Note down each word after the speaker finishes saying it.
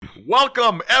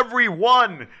Welcome,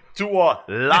 everyone, to a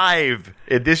live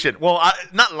edition. Well,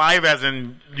 not live as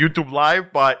in YouTube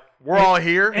Live, but we're all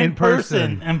here. In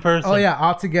person. Oh, yeah,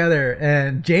 all together.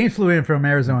 And James flew in from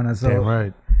Arizona. So. Damn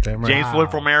right. James flew in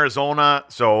from Arizona.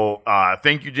 So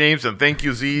thank you, James, and thank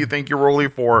you, Z. Thank you, Rolly,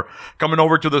 for coming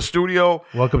over to the studio.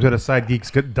 Welcome to the Sci'd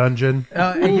Geeks dungeon.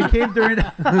 And you came during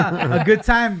a good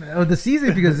time of the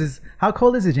season because how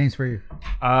cold is it, James, for you?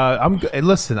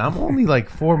 Listen, I'm only like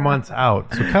 4 months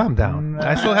out, so calm down.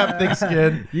 I still have thick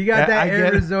skin. You got that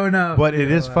Arizona. But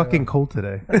it is fucking cold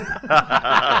today.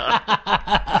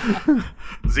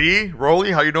 Z,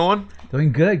 Rolly, how you doing?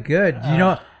 Doing good. You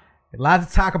know, a lot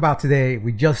to talk about today.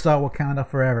 We just saw Wakanda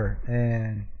Forever,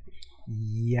 and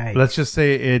yikes. Let's just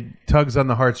say it tugs on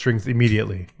the heartstrings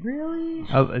immediately. Really?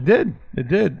 It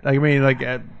did. I mean, like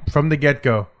from the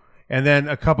get-go. And then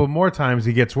a couple more times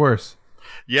it gets worse.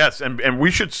 Yes, and we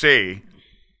should say,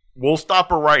 we'll stop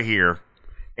her right here,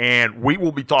 and we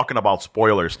will be talking about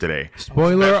spoilers today.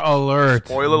 Spoiler alert.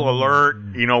 Spoiler alert.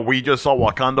 You know, we just saw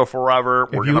Wakanda Forever.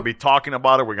 We're going to be talking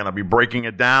about it. We're going to be breaking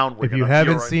it down. If you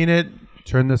haven't seen it,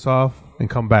 turn this off and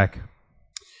come back.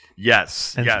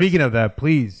 Yes. And speaking of that,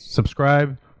 please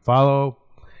subscribe, follow,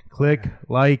 click,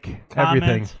 like,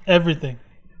 comment, everything.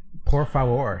 Por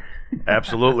favor.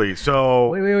 Absolutely. So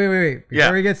wait.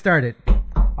 Before we get started,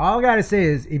 all I gotta say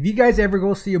is, if you guys ever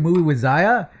go see a movie with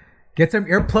Zaya, get some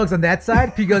earplugs on that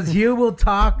side because he will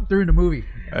talk during the movie.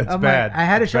 It's bad. I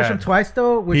had to shush him twice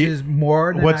though, which is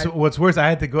more than what's worse. I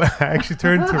had to go. I actually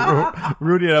turned to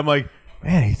Rudy and I'm like,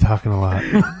 man, he's talking a lot.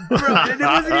 Bro, and it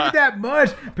wasn't even that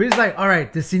much. But he's like, all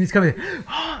right, this scene is coming.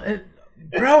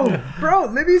 Bro,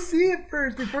 let me see it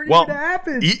first before it even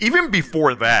happens. Even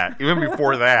before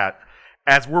that,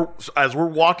 as we're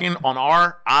walking on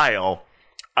our aisle,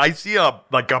 I see a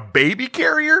baby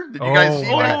carrier. Did you guys see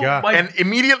that? My God. And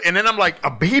immediately, and then I'm like, a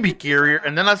baby carrier,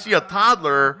 and then I see a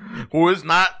toddler who is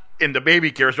not in the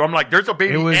baby carrier. So I'm like, there's a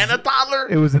baby and a toddler.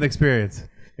 It was an experience.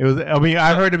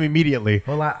 I heard him immediately.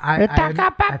 Well, I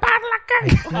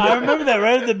remember that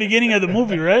right at the beginning of the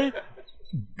movie, right?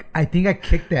 I think I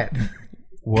kicked that.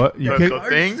 What?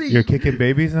 You're kicking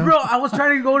babies now? Bro, I was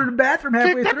trying to go to the bathroom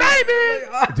halfway through.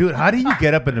 Baby! Dude, how do you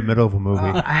get up in the middle of a movie?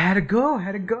 I had to go.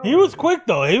 He was quick,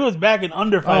 though. He was back in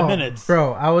under 5 minutes.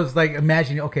 Bro, I was like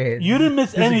imagining, okay. You didn't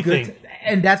miss anything.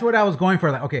 And that's what I was going for.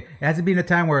 Like, okay, it has to be in a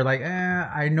time where, like,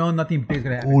 I know nothing big's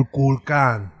going to happen.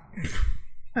 Kulkan.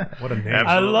 What a name.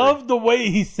 I love the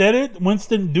way he said it,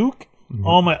 Winston Duke. Mm-hmm.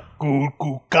 Oh, my.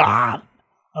 Kulkan.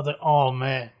 I was like, oh,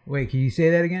 man. Wait, can you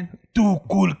say that again?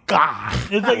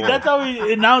 Kulkan. It's like, that's how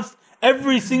he announced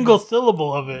every single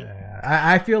syllable of it.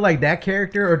 I feel like that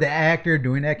character or the actor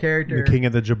doing that character, the King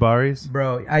of the Jabaris,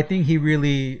 bro. I think he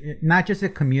really, not just a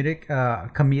comedic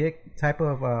type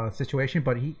of situation,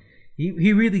 but he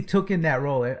really took in that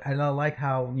role. And I like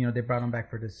how they brought him back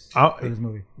for this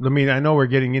movie. I mean, I know we're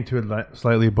getting into it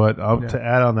slightly, but to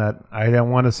add on that, I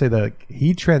want to say that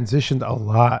he transitioned a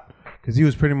lot because he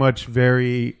was pretty much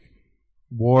very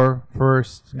war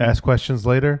first, ask questions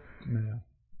later. Yeah.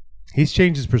 He's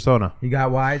changed his persona. He got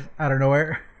wise out of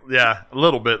nowhere. Yeah, a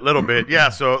little bit. Yeah.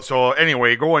 So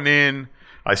anyway, going in,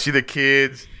 I see the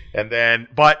kids, and then,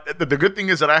 but the good thing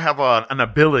is that I have an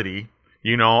ability,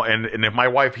 and if my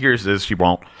wife hears this, she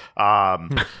won't,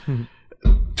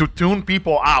 to tune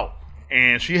people out.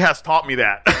 And she has taught me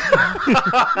that.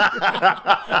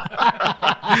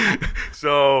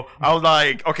 So I was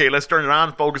like, okay, let's turn it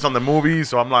on, focus on the movie.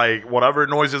 So I'm like, whatever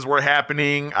noises were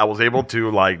happening, I was able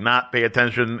to not pay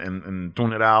attention and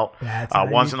tune it out.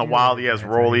 Once in a while, yes,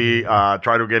 Rolly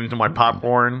try to get into my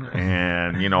popcorn,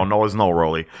 and no is no,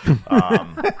 Rolly.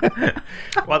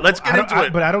 But let's get into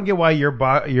it. But I don't get why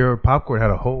your popcorn had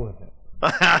a hole in it.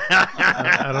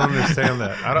 I don't understand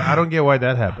that. I don't get why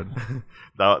that happened.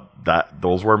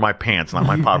 Those were my pants, not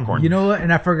my popcorn. You know what?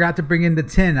 And I forgot to bring in the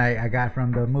tin I got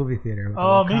from the movie theater.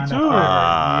 Oh, me too.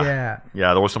 Yeah,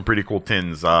 there was some pretty cool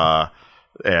tins at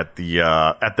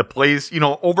the place.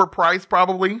 Overpriced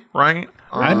probably, right?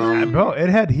 Bro, it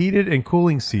had heated and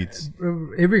cooling seats.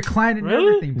 It reclined and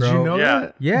everything, bro. Did you know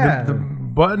that? Yeah. The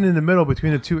button in the middle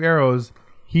between the two arrows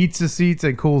heats the seats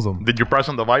and cools them. Did you press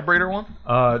on the vibrator one?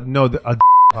 No, a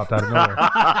popped out of nowhere.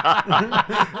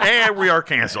 And we are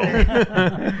canceled.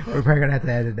 We're probably gonna have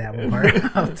to edit that one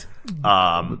part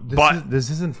out. This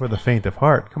isn't for the faint of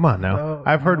heart. Come on now.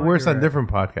 I've heard worse on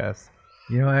different podcasts.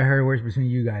 I heard worse between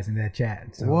you guys in that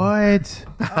chat. So. What?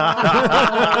 Oh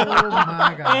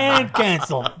my God. And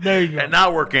canceled. There you go. And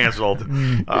now we're canceled.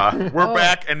 We're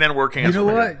back, and then we're canceled.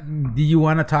 You know what? Do you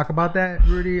want to talk about that,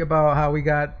 Rudy? About how we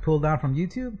got pulled down from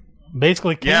YouTube?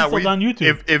 basically canceled on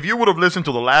YouTube. If you would have listened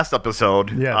to the last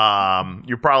episode,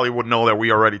 you probably would know that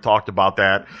we already talked about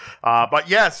that. But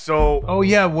yes, so oh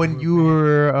yeah, when you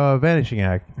were Vanishing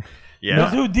Act, The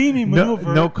Houdini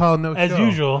maneuver, no call, no as show.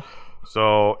 usual.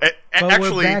 So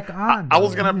actually, we're back on, I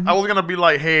was gonna be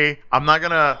like, hey, I'm not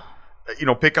gonna.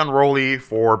 Pick on Rolly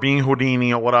for being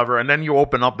Houdini or whatever, and then you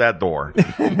open up that door.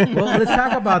 Well, let's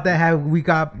talk about that. How we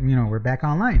got, we're back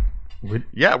online. We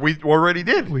already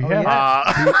did. We have.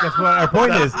 Yeah. That's what our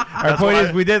point is. Our point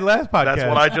is we did last podcast. That's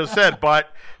what I just said. But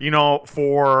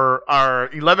for our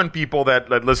 11 people that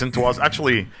listen to us,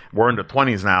 actually, we're in the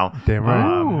 20s now. Damn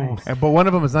right. Nice. But one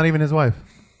of them is not even his wife.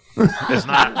 It's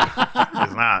not.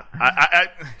 It's not.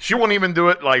 She won't even do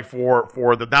it like for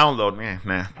the download.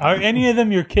 Nah. Are any of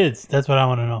them your kids? That's what I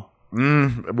want to know.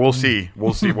 We'll see.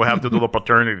 We'll have to do the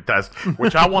paternity test,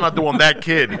 which I want to do on that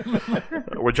kid. In the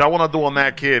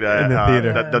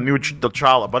theater. The new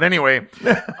T'Challa. But anyway,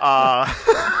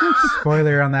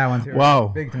 Spoiler on that one too. Wow.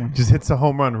 Big one. Just hits a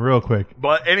home run real quick.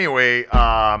 But anyway,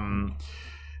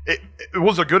 it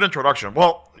was a good introduction.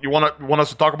 Well, you want us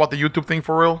to talk about the YouTube thing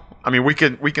for real? I mean, we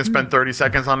can spend 30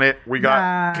 seconds on it. We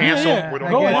got canceled. Yeah. We don't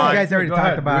I know guess why. you guys already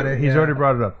talked about it. He's yeah. already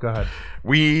brought it up. Go ahead.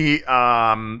 We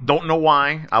don't know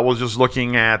why. I was just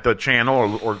looking at the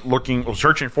channel or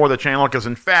searching for the channel because,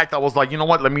 in fact, I was like, you know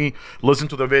what? Let me listen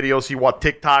to the video, see what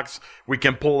TikToks we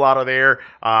can pull out of there.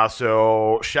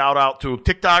 So shout out to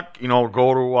TikTok.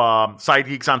 Go to Sci'd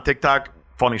Geeks on TikTok.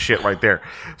 Funny shit right there.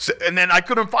 So, and then I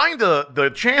couldn't find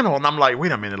the channel, and I'm like,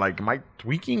 wait a minute, like, am I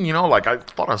tweaking? Like I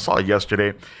thought I saw it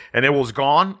yesterday, and it was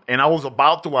gone. And I was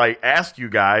about to ask you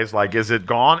guys, like, is it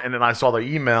gone? And then I saw the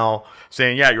email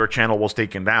saying, yeah, your channel was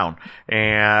taken down,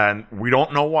 and we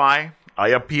don't know why. I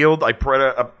appealed. I put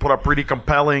a pretty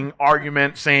compelling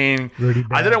argument saying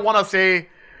I didn't want to say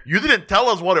you didn't tell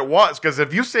us what it was, because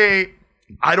if you say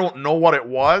I don't know what it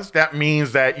was, that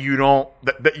means that you don't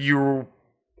that you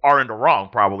are in the wrong,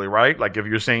 probably, right? Like if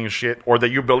you're saying shit or that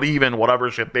you believe in whatever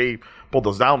shit they pulled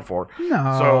us down for.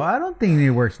 No, I don't think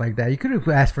it works like that. You could have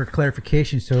asked for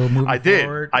clarification. So moving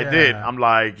forward, I did. I'm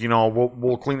like,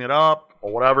 we'll clean it up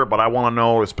or whatever, but I want to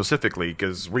know specifically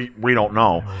because we don't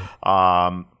know.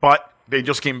 But they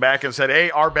just came back and said,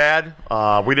 hey, our bad.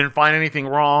 We didn't find anything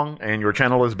wrong, and your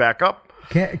channel is back up.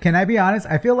 Can I be honest?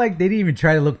 I feel like they didn't even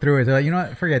try to look through it. They're like, you know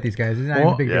what? Forget these guys. It's not even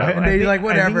a big deal. And they're like,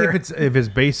 whatever. I think if it's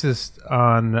based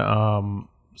on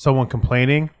someone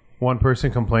complaining, one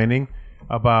person complaining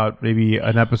about maybe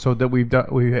an episode that we've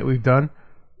done.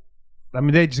 I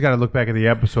mean, they just got to look back at the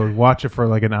episode, watch it for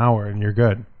like an hour, and you're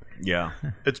good. Yeah,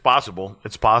 it's possible.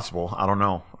 I don't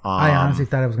know. I honestly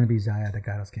thought it was going to be Zaya that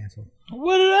got us canceled.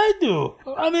 What did I do?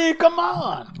 I mean, come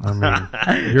on.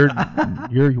 I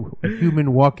mean, you're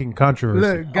human walking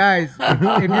controversy. Look, guys,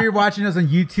 if you're watching us on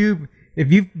YouTube,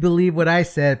 if you believe what I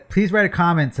said, please write a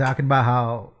comment talking about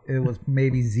how it was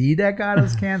maybe Z that got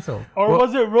us canceled. Or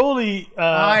was it Rolly?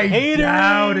 I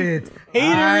doubt it.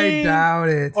 I doubt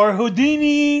it. Or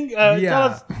Houdini? Tell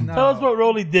us what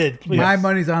Rolly did, please. My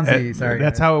money's on Z. Sorry.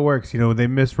 That's how it works. They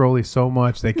miss Rolly so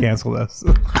much they canceled us.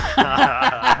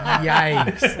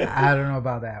 Yikes. I don't know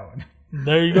about that one.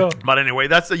 There you go. But anyway,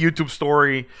 that's the YouTube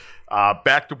story.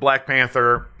 Back to Black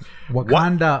Panther.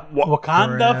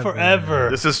 Wakanda Forever.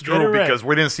 This is true because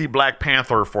we didn't see Black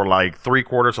Panther for like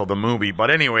 3/4 of the movie.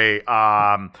 But anyway,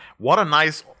 what a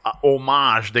nice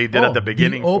homage they did at the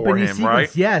beginning for him, sequence,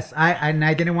 right? Yes, I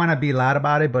didn't want to be loud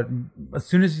about it, but as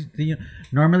soon as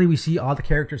normally we see all the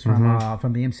characters from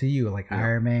the MCU, like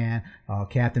Iron Man,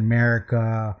 Captain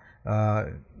America,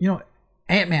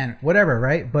 Ant-Man, whatever,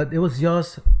 right? But it was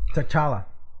just T'Challa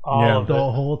the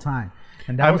whole time.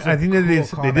 And that was I think they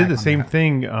did the same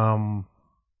thing.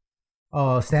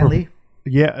 Stan Lee?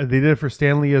 Yeah, they did it for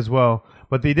Stan Lee as well.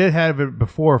 But they did have it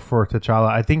before for T'Challa.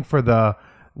 I think for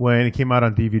when it came out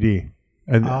on DVD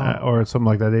or something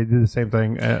like that. They did the same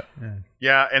thing.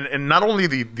 Yeah, and not only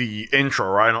the intro,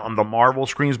 right, on the Marvel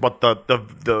screens, but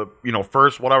the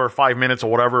first 5 minutes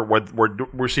or whatever,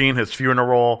 we're seeing his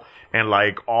funeral and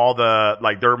like all the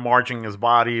they're marching his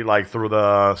body like through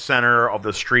the center of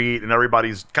the street and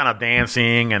everybody's kind of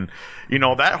dancing and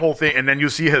that whole thing, and then you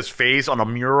see his face on a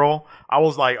mural. I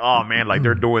was like, oh man, like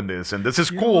they're doing this, and this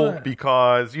is cool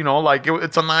because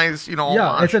it's a nice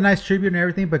homage. It's a nice tribute and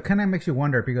everything, but kind of makes you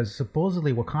wonder because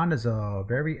supposedly Wakanda's a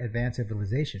very advanced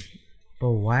civilization.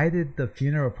 But why did the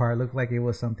funeral part look like it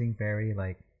was something very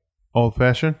Old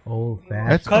fashioned.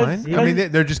 That's fine. I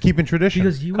mean, they're just keeping tradition.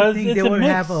 Because you would think they would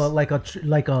have like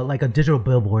a digital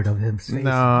billboard of his face. No,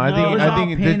 I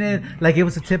think painted like it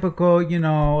was a typical,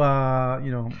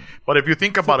 But if you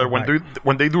think about it,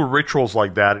 when they do rituals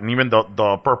like that, and even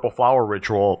the purple flower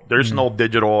ritual, there's no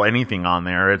digital anything on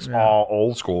there. It's all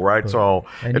old school, right? So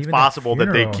it's possible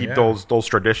that they keep those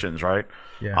traditions, right?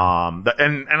 Yeah.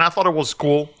 And I thought it was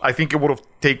cool. I think it would have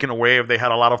taken away if they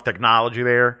had a lot of technology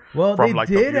there. Well, from, they like,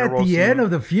 did at the end of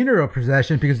the funeral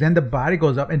procession, because then the body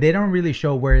goes up, and they don't really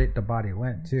show where the body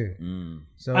went too.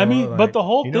 So I mean, but the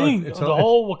whole thing, the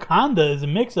whole Wakanda is a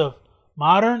mix of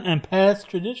modern and past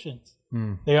traditions.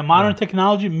 They got modern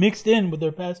technology mixed in with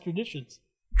their past traditions.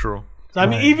 True. So I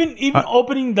mean, even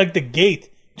opening like the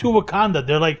gate to Wakanda,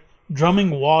 they're like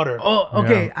drumming water. Oh,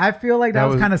 okay. Yeah. I feel like that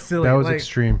was kind of silly. That was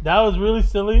extreme. That was really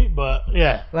silly, but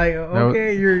yeah. Like,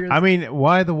 okay, you're. I mean,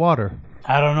 why the water?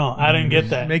 I don't know. I didn't get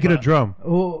that. Make it a drum.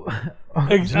 Oh,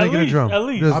 just make it a drum. At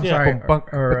least. I'm sorry.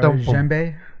 Or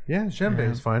djembe. Yeah, djembe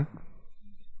is fine.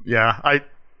 Yeah,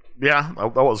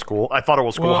 that was cool. I thought it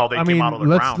was cool how they came out of the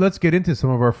ground. Let's get into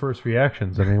some of our first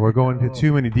reactions. I mean, we're going into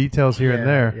too many details here and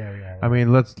there. Yeah. I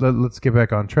mean, let's get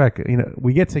back on track.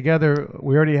 We get together.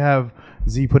 We already have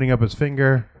Z putting up his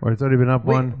finger, or it's already been up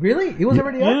one. Really? It was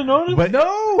already up? You didn't notice? But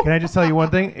no! Can I just tell you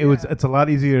one thing? It's a lot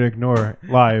easier to ignore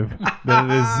live than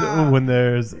it is when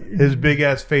there's his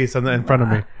big-ass face in front of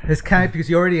me. It's kind of because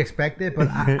you already expect it, but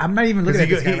I'm not even looking at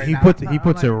this guy right now. He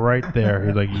puts it right there.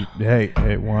 He's like,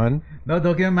 hey, one. No,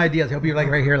 don't give him ideas. He'll be like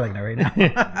right here like that right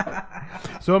now.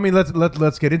 So, I mean,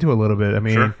 let's get into it a little bit. I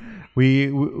mean, sure.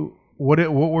 What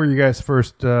were you guys'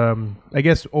 first, I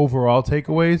guess, overall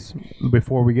takeaways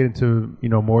before we get into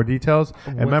more details?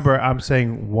 And remember, I'm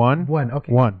saying one.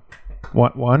 Okay. One.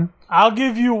 I'll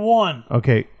give you one.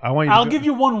 Okay, I'll give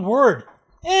you one word.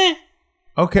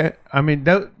 Okay, I mean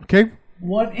that. Okay.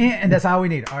 One and that's all we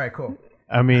need. All right, cool.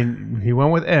 I mean, he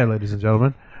went with ladies and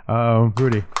gentlemen.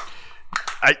 Rudy.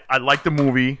 I liked the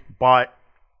movie, but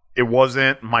it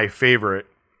wasn't my favorite.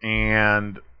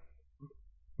 And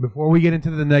before we get into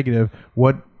the negative,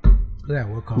 what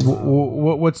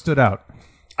stood out?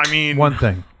 I mean, one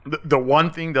thing. The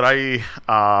one thing that I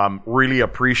really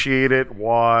appreciated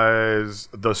was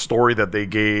the story that they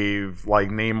gave, like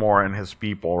Namor and his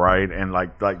people, right? And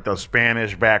like the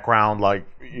Spanish background, back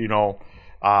in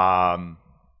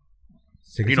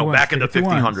the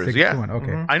 1500s. Yeah,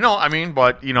 okay. I know. I mean,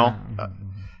 but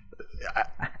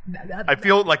I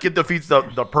feel like it defeats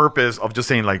the purpose of just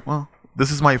saying like, well,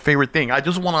 this is my favorite thing. I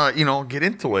just want to, get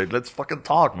into it. Let's fucking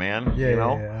talk, man.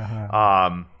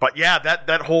 But yeah,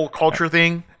 that whole culture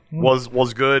thing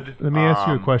was good. Let me ask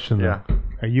you a question, though. Yeah.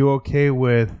 Are you okay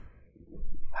with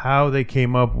how they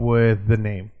came up with the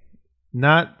name?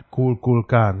 Not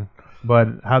Kulkulkan, but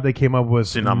how they came up with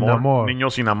Sin Amor.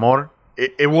 Niño Sin Amor.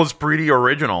 It was pretty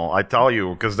original, I tell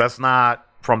you, because that's not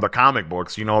from the comic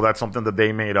books. That's something that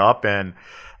they made up. And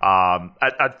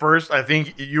at first, I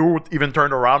think you even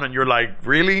turned around and you're like,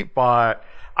 really? But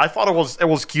I thought it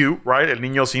was cute, right? El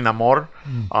Niño Sin Amor,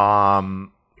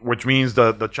 which means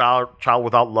the child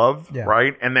without love,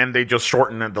 right? And then they just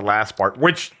shortened the last part,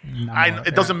 which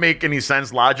it doesn't make any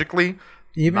sense logically.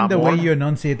 Even the way you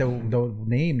enunciate the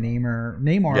name,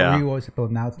 Namor, you always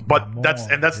pronounce But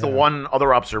Namor, that's the one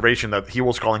other observation, that he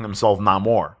was calling himself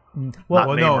Namor.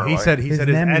 Well, no, he said his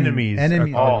enemies.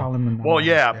 Call him Namor.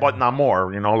 Well, but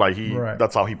Namor,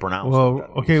 that's how he pronounced it. Well,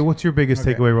 okay, what's your biggest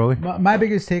takeaway, Rolly? My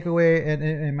biggest takeaway, and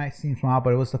it might seem small,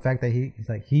 but it was the fact that he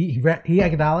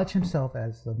acknowledged himself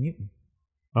as a mutant.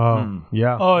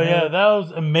 Yeah. Oh, yeah, that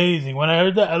was amazing. When I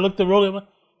heard that, I looked at Rolly and went,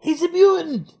 he's a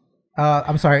mutant.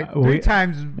 I'm sorry. 3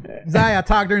 times Zaya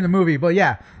talked during the movie, but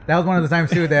yeah, that was one of the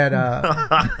times too that.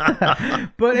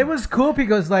 But it was cool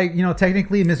because,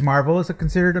 technically, Ms. Marvel is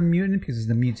considered a mutant because it's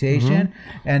the mutation,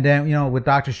 and then with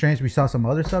Doctor Strange we saw some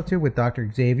other stuff too with Dr.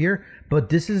 Xavier. But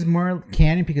this is more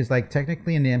canon because,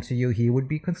 technically in the MCU he would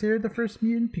be considered the first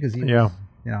mutant because he was,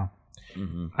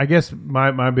 I guess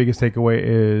my biggest takeaway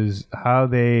is how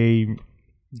they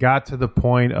got to the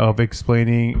point of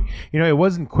explaining, it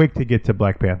wasn't quick to get to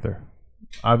Black Panther,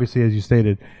 obviously, as you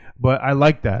stated, but I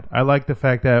like that. I like the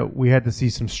fact that we had to see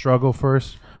some struggle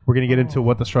first. We're going to get into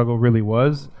what the struggle really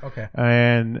was. Okay.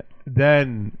 And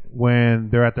then when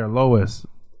they're at their lowest,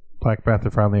 Black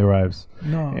Panther finally arrives.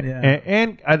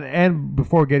 And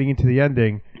before getting into the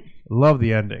ending, love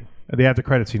the ending. The after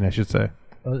credit scene, I should say.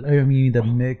 I mean the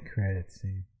mid-credit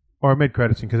scene. Or a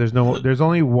mid-credit scene, because there's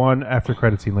only one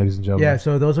after-credit scene, ladies and gentlemen. Yeah,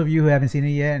 so those of you who haven't seen it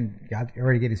yet and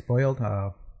already getting spoiled,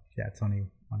 it's only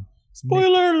one.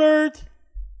 Spoiler alert!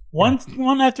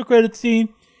 One after-credit scene,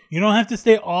 You don't have to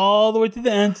stay all the way to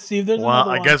the end to see if there's another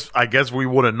one. I guess we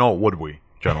wouldn't know, would we,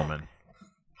 gentlemen?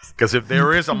 Because if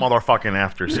there is a motherfucking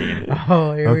after scene,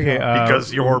 here we go.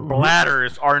 Because your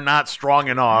bladders are not strong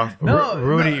enough,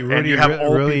 Rudy, and you have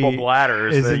old people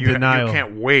bladders that you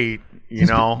can't wait. You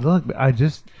know, look, I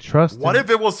just trust. What if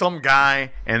it was some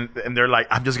guy and they're like,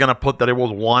 I'm just gonna put that it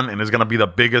was one, and it's gonna be the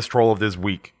biggest troll of this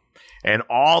week, and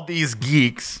all these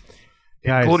geeks.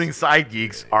 Guys, including Sci'd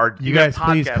Geeks, are you guys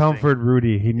please comfort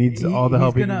Rudy? He needs all the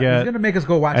help he can get. He's gonna make us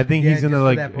go watch. I think he's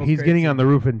gonna he's getting on the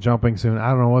roof and jumping soon. I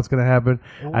don't know what's gonna happen.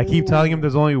 Ooh. I keep telling him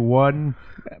there's only one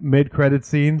mid-credit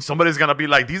scene. Somebody's gonna be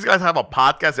like, "These guys have a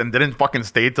podcast and didn't fucking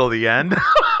stay till the end."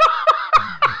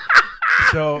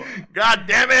 So, God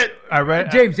damn it! I read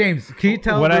James. Can you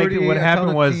tell Rudy? What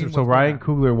happened was Ryan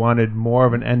Coogler wanted more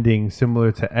of an ending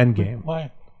similar to Endgame.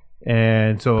 Why?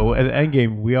 And so at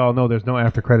Endgame, we all know there's no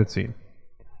after credit scene.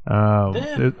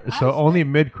 So only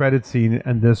mid-credit scene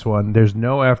and this one. There's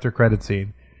no after-credit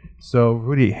scene. So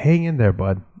Rudy, hang in there,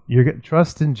 bud. You're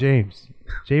trust in James.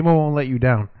 J-Mo won't let you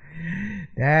down.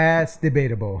 That's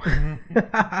debatable.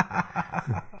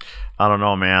 I don't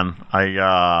know, man.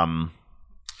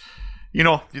 You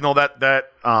know that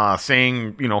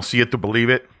saying, see it to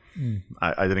believe it.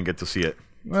 I didn't get to see it.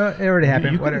 Well, it already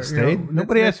happened. You could have stayed.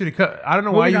 Nobody asked you to cut. I don't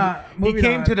know why he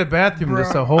came to the bathroom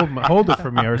just to hold it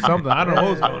for me or something. I don't know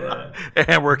what's going on.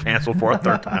 And we're canceled for a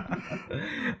third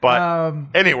time. But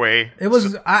anyway, it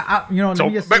was. So,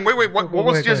 wait. What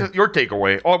was just your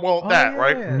takeaway? Oh, well,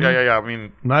 right? Yeah. I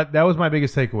mean, that was my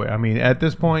biggest takeaway. I mean, at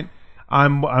this point,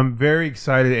 I'm very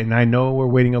excited, and I know we're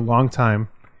waiting a long time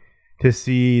to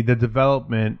see the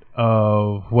development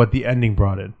of what the ending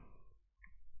brought in.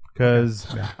 Because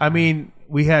I mean,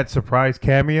 we had surprise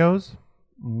cameos.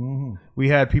 Mm-hmm. We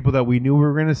had people that we knew we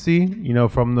were going to see,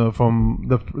 from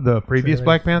the previous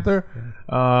Black Panther.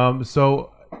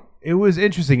 So it was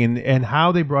interesting, and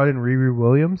how they brought in Riri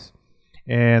Williams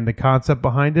and the concept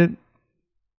behind it.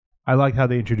 I liked how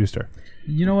they introduced her.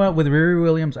 You know what? With Riri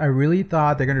Williams, I really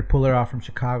thought they're going to pull her off from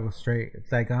Chicago straight.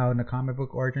 It's like how in the comic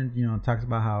book origin, it talks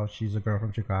about how she's a girl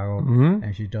from Chicago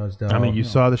and she does the. I mean, you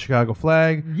saw the Chicago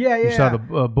flag. Yeah. You saw the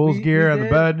Bulls gear on the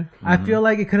bed. I feel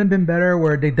like it could have been better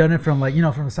where they done it from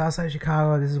from the south side of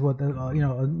Chicago. This is what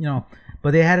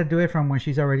but they had to do it from when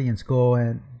she's already in school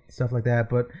and stuff like that.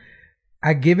 But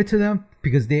I give it to them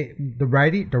because the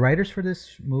writers for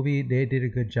this movie, they did a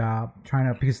good job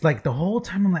because the whole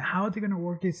time I'm like, how are they going to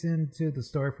work this into the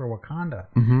story for Wakanda?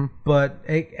 Mm-hmm. But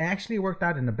it actually worked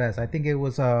out in the best. I think it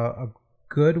was a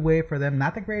good way for them,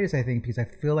 not the greatest, I think, because I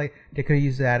feel like they could have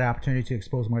used that opportunity to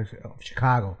expose more of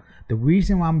Chicago. The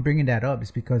reason why I'm bringing that up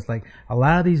is because a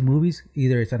lot of these movies,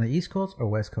 either it's on the East Coast or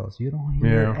West Coast, you don't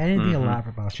hear anything a lot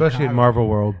about especially Chicago. In Marvel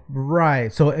world,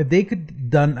 right? So if they could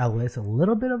done a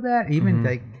little bit of that, even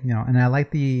and I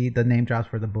like the name drops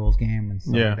for the Bulls game and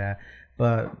stuff like that.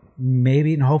 But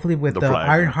maybe and hopefully with the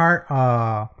Ironheart,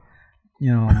 we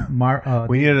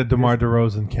needed a DeMar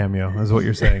DeRozan cameo. Is what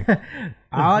you're saying.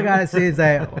 All I gotta say is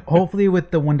that hopefully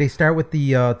when they start with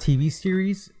the TV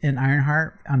series in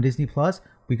Ironheart on Disney Plus,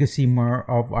 we could see more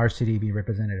of our city being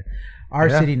represented. Our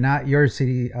city, not your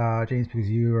city, James, because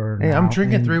you are. Hey, I'm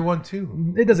drinking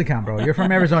 312. It doesn't count, bro. You're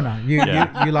from Arizona. You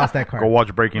lost that card. Go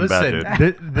watch Breaking Bad,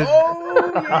 dude.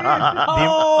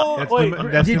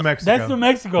 That's New Mexico. That's New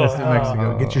Mexico. That's New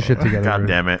Mexico. Get your shit together. God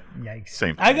damn it. Yikes.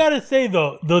 Same. I gotta say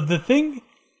though, the thing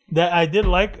that I did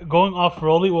like going off what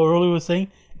Rolly was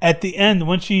saying at the end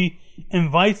when she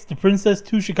invites the princess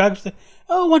to Chicago, she said,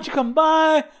 "Oh, why don't you come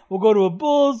by? We'll go to a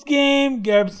Bulls game,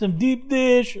 grab some deep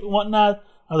dish, whatnot."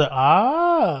 I was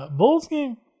like, Bulls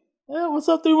game. Yeah, what's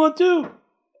up, 312?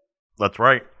 That's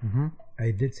right. Mm-hmm.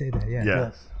 I did say that. Yeah.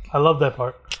 Yes, I love that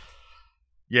part.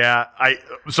 Yeah,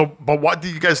 but what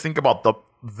did you guys think about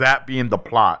that being the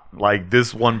plot? Like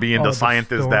this one being the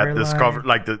scientist that discovered,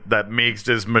 that makes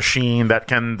this machine that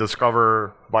can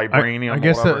discover vibranium. I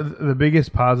guess the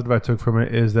biggest positive I took from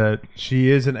it is that she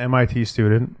is an MIT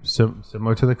student,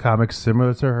 similar to the comics,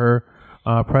 similar to her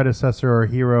predecessor or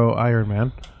hero, Iron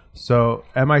Man. So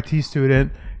MIT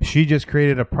student, she just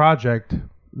created a project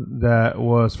that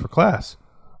was for class,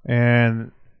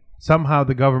 and somehow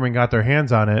the government got their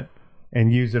hands on it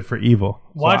and used it for evil.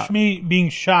 Watch me being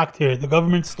shocked here. The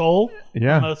government stole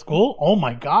from a school? Oh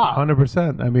my God.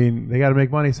 100%. I mean, they got to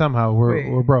make money somehow.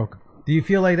 We're broke. Do you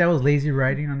feel like that was lazy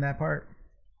writing on that part?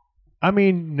 I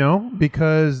mean, no,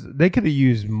 because they could have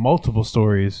used multiple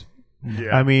stories.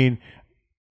 Yeah. I mean,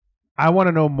 I want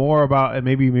to know more about, and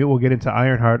maybe we'll get into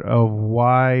Ironheart, of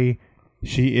why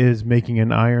she is making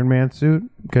an Iron Man suit,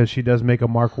 because she does make a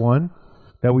Mark 1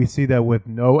 that we see that with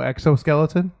no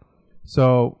exoskeleton.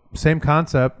 So same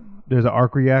concept. There's an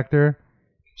arc reactor.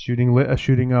 shooting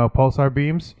pulsar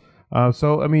beams.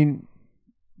 So I mean,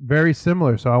 very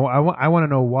similar. So I want to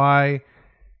know why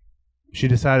she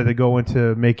decided to go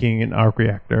into making an arc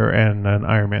reactor and an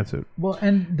Iron Man suit. Well,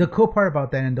 and the cool part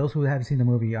about that, and those who haven't seen the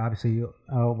movie, obviously,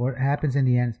 what happens in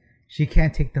the end, she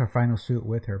can't take her final suit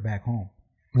with her back home.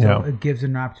 So it gives her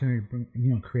an opportunity to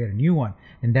bring, create a new one.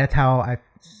 And that's how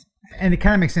and it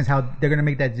kind of makes sense how they're going to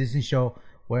make that Disney show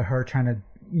where her trying to,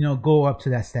 go up to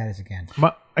that status again.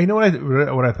 You know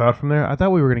what I thought from there? I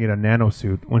thought we were going to get a nano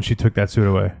suit when she took that suit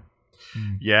away.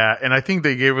 Yeah, and I think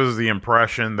they gave us the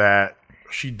impression that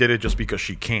she did it just because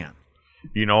she can.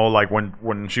 Like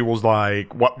when she was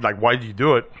like, "What? Like, why did you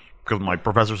do it?" Because my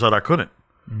professor said I couldn't.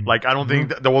 Like, I don't think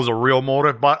that there was a real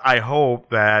motive, but I hope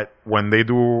that when they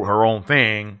do her own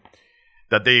thing,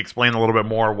 that they explain a little bit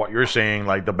more what you're saying,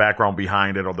 like the background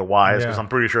behind it or the whys, because I'm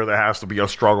pretty sure there has to be a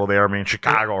struggle there. I mean,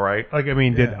 Chicago, right? Like, I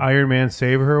mean, did Iron Man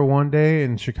save her one day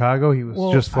in Chicago? He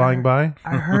was just flying by?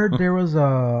 I heard there was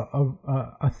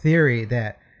a theory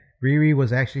that Riri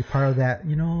was actually part of that,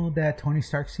 that Tony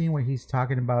Stark scene where he's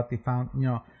talking about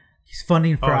he's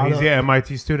funding for he's the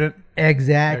MIT student?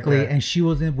 Exactly, Okay. and she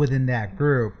was within that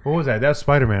group. What was that? That's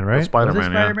Spider-Man, right? Spider-Man, Was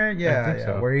it Spider-Man? I Yeah, think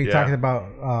so. where he's talking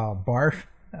about barf.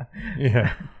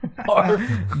 Yeah.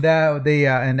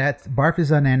 And that's barf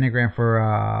is an anagram for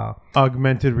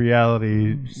Augmented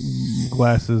reality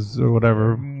glasses or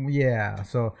whatever. Yeah,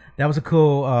 so that was a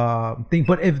cool thing.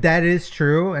 But if that is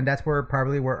true, and that's where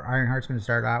Ironheart's going to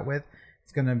start out with,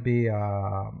 it's going to be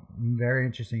very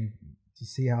interesting to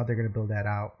see how they're going to build that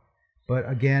out. But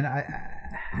again,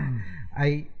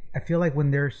 I feel like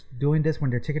when they're doing this, when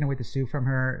they're taking away the suit from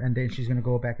her, and then she's going to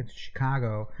go back into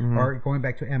Chicago or going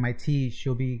back to MIT,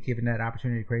 she'll be given that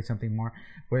opportunity to create something more.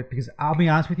 Because I'll be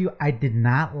honest with you, I did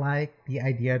not like the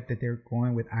idea that they're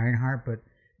going with Ironheart, but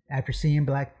after seeing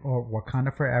Black or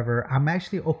Wakanda Forever, I'm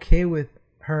actually okay with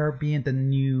her being the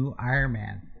new Iron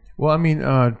Man. Well, I mean,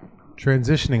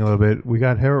 transitioning a little bit, we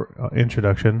got her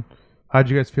introduction. How'd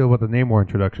you guys feel about the Namor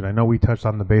introduction? I know we touched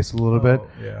on the base a little bit,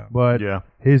 but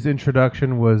his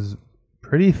introduction was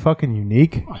pretty fucking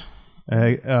unique,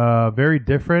 very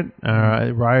different.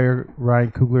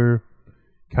 Ryan Coogler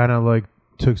kind of like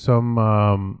took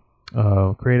some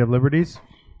creative liberties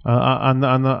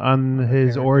on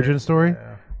his origin story.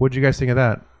 Yeah. What'd you guys think of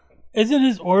that? Isn't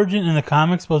his origin in the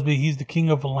comics supposed to be he's the king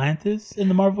of Atlantis in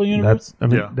the Marvel universe?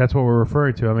 That's what we're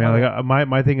referring to. I mean, like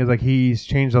my thing is like he's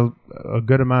changed a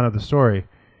good amount of the story.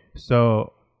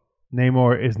 So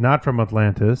Namor is not from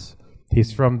Atlantis.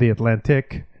 He's from the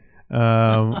Atlantic.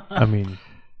 I mean,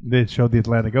 they showed the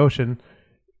Atlantic Ocean.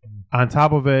 On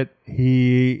top of it,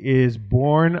 he is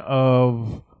born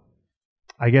of,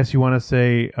 I guess you want to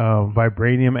say,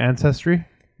 vibranium ancestry.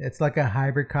 It's like a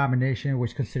hybrid combination,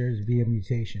 which considers to be a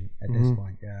mutation at this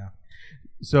point. Yeah.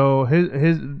 So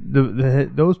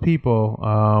those people,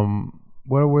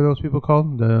 what were those people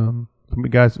called? The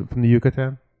guys from the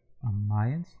Yucatan?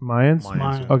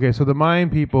 Mayans. Okay, so the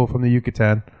Mayan people from the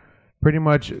Yucatan pretty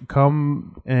much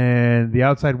come, and the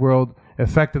outside world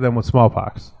affected them with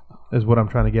smallpox, is what I'm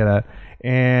trying to get at.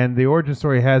 And the origin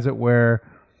story has it where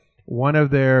one of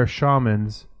their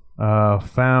shamans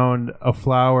found a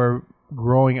flower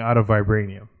growing out of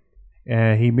vibranium,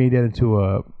 and he made it into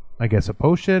a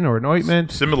potion or an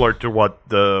ointment, similar to what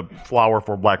the flower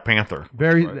for Black Panther.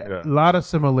 A lot of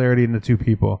similarity in the two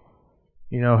people.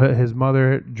 His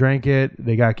mother drank it.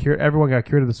 They got cured. Everyone got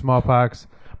cured of the smallpox,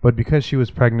 but because she was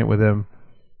pregnant with him,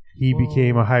 he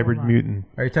became a hybrid mutant.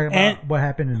 Are you talking about what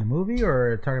happened in the movie,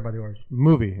 or talking about the origin?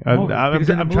 Movie.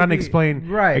 I'm trying to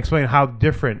explain how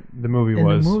different the movie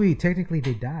was. In the movie, technically,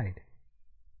 they died.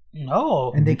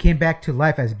 No. And they came back to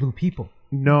life as blue people.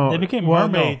 No. They became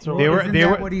mermaids. No. Isn't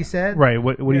that what he said? Right.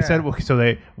 What he said.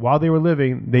 So while they were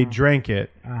living, they drank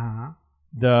it.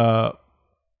 The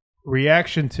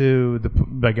reaction to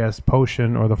the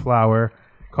potion or the flower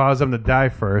caused them to die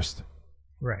first.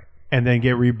 Right. And then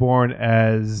get reborn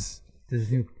as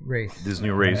this new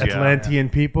race, Atlantean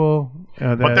people.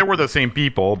 But they were the same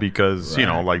people because they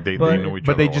knew each other.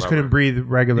 But they just couldn't breathe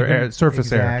regular air,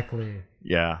 surface air. Exactly.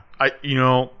 Yeah,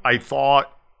 I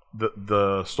thought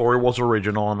the story was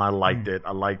original and I liked it.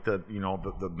 I liked the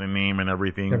name and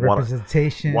everything. The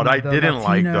representation. What I didn't Latinos.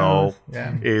 like though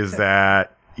is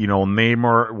that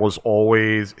Namor was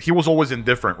always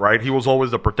indifferent, right? He was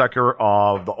always the protector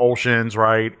of the oceans,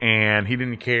 right? And he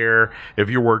didn't care if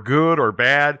you were good or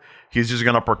bad. He's just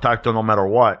gonna protect them no matter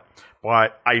what.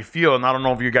 But I feel, and I don't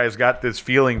know if you guys got this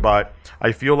feeling, but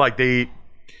I feel like they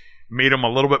made him a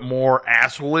little bit more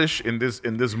asshole-ish in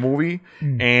this movie,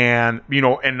 and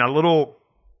and a little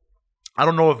I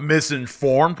don't know if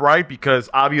misinformed, right? Because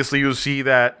obviously you see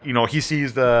that, he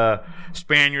sees the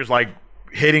Spaniards like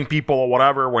hitting people or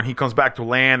whatever when he comes back to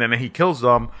land and then he kills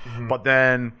them. Mm-hmm. But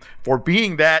then for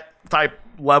being that type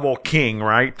level king,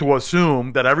 right, to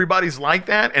assume that everybody's like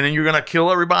that and then you're going to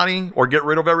kill everybody or get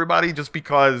rid of everybody just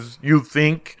because you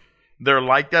think they're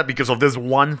like that because of this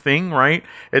one thing, right?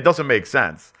 It doesn't make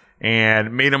sense.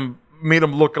 And made him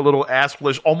look a little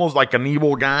ass-foolish, almost like an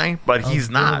evil guy, but he's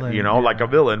not, villain, like a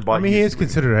villain. But he is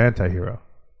considered an anti-hero.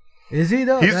 Is he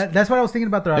though? That's what I was thinking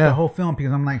about throughout the whole film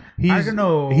because I'm like, I don't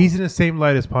know. He's in the same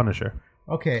light as Punisher.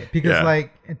 Okay, because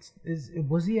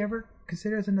was he ever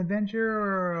considered as an Avenger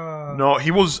or? No,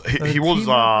 he was. He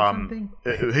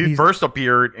first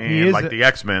appeared in the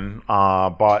X-Men,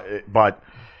 but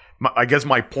I guess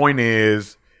my point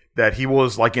is that he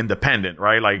was like independent,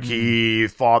 right? Like he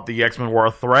thought the X-Men were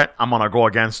a threat. I'm gonna go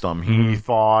against them. He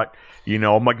thought,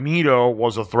 Magneto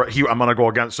was a threat. I'm gonna go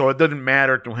against. So it didn't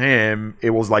matter to him.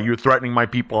 It was like, you're threatening my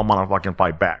people. I'm gonna fucking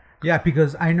fight back. Yeah,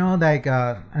 because I know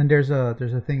and there's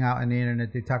a thing out on the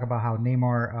internet. They talk about how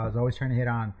Namor is always trying to hit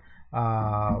on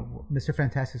Mr.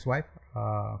 Fantastic's wife.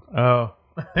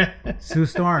 Sue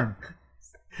Storm.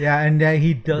 Yeah, and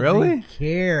he doesn't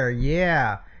care.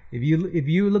 Yeah. If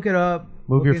you look it up,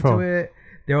 look into phone. it,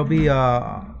 there will be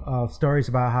stories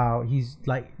about how he's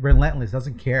like relentless,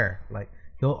 doesn't care. Like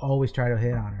he'll always try to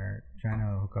hit on her, trying to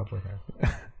hook up with her.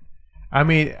 I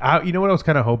mean, you know what I was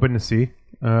kind of hoping to see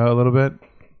a little bit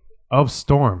of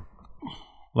Storm,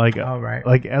 like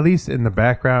like at least in the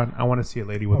background. I want to see a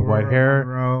lady with white hair.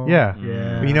 Yeah,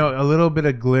 a little bit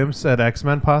of glimpse at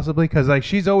X-Men possibly because like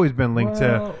she's always been linked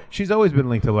to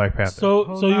Black Panther.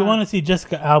 So you want to see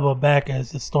Jessica Alba back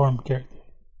as the Storm character?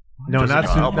 No,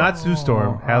 not Sue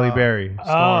Storm. Halle Berry. Storm.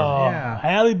 Oh, yeah.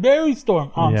 Halle Berry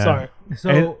Storm. Oh, I'm sorry.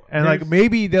 So and like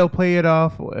maybe they'll play it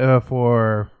off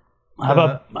for. How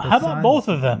about both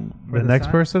of them? The next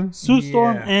person, Sue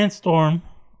Storm and Storm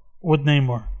with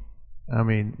Namor. I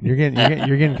mean, you're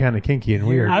getting kind of kinky and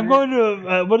weird. I'm going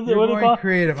to what do they call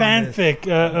fanfic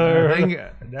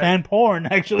fan porn?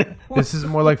 Actually, this is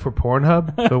more like for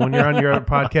Pornhub. So when you're on your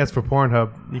podcast for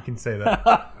Pornhub, you can say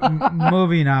that.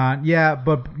 Moving on,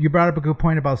 but you brought up a good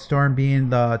point about Storm being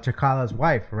the T'Challa's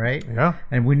wife, right? Yeah,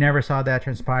 and we never saw that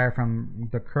transpire from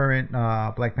the current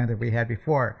Black Panther we had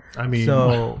before. I mean,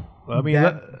 do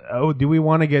we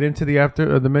want to get into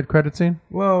the mid-credit scene?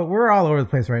 Well, we're all over the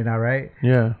place right now, right?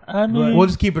 Yeah. I mean, we'll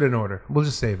just keep it in order. We'll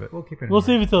just save it. We'll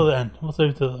save it till the end.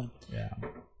 Yeah.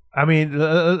 I mean,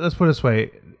 let's put it this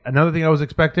way. Another thing I was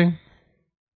expecting,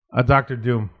 a Doctor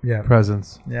Doom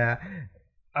presence. Yeah.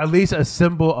 At least a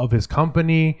symbol of his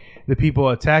company, the people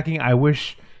attacking. I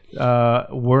wish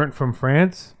weren't from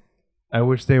France. I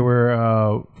wish they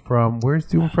were from, where's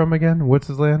Doom from again? What's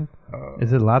his land?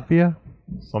 Is it Latvia?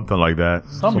 Something like that.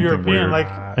 Something European,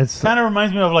 weird. It kind of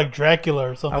reminds me of like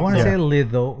Dracula or something. I want to say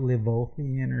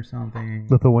Lithuanian or something.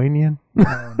 Lithuanian?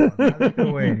 No, not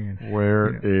Lithuanian.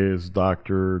 Where is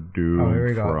Dr.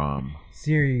 Doom from?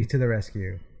 Siri to the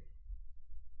rescue.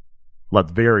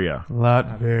 Latveria.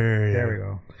 There we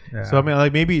go. Yeah. So I mean,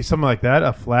 like maybe something like that,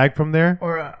 a flag from there,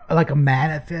 or like a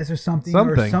manifest or something,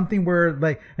 or something where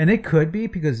like, and it could be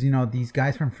because these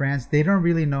guys from France, they don't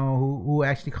really know who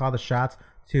actually called the shots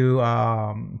to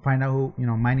find out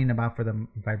who mining about for the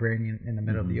vibranium in the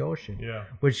middle of the ocean. Yeah,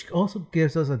 which also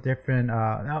gives us a different.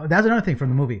 That's another thing from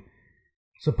the movie.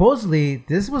 Supposedly,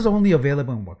 this was only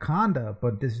available in Wakanda,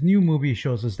 but this new movie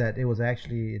shows us that it was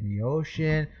actually in the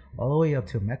ocean all the way up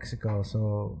to Mexico.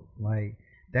 So like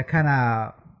that kind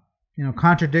of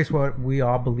contradicts what we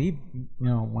all believe,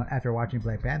 after watching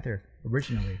Black Panther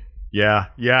originally. Yeah,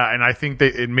 and I think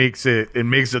that it makes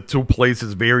the two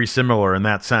places very similar in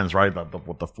that sense, right?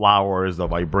 With the flowers, the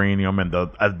vibranium, and the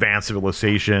advanced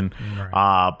civilization.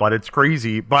 Right. But it's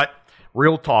crazy. But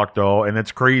real talk, though, and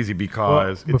it's crazy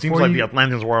because it seems like the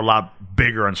Atlanteans were a lot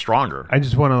bigger and stronger. I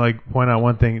just want to point out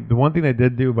one thing. The one thing they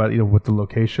did do about with the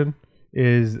location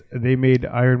is they made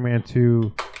Iron Man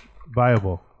 2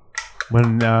 viable.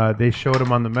 When they showed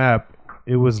him on the map,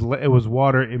 it was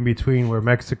water in between where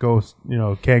Mexico's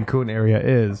Cancun area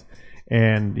is,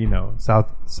 and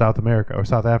South America or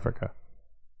South Africa.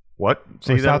 What?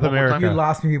 Say that South America. You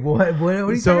lost me. What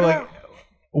are you so talking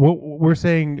about? We're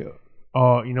saying.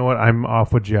 Oh, you know what? I'm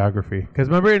off with geography. Because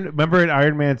remember in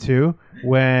Iron Man 2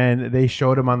 when they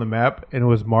showed him on the map and it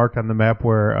was marked on the map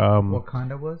where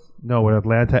Wakanda was? No, where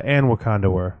Atlanta and Wakanda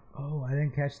were. Oh, I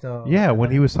didn't catch the. Yeah, when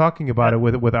he was talking about it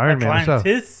with Iron Man and stuff.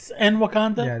 Atlantis and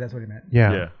Wakanda. Yeah, that's what he meant.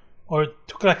 Yeah. Or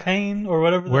Tulkarkan or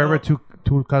whatever. Wherever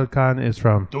Tulkarkan is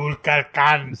from.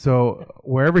 Tulkarkan. So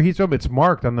wherever he's from, it's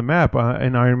marked on the map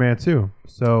in Iron Man 2.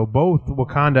 So both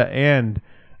Wakanda and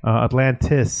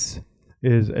Atlantis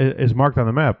is marked on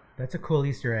the map. That's a cool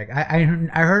Easter egg. I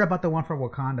heard about the one from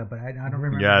Wakanda, but I don't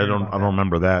remember. Yeah, I don't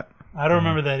remember that. I don't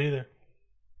remember that either.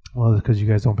 Well, it's because you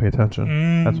guys don't pay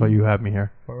attention. That's why you have me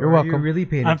here. You're welcome. You're really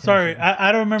paying I'm attention. sorry.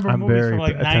 I don't remember movies from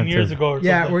like 9 years ago or something.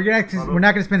 Yeah, we're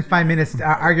not gonna spend 5 minutes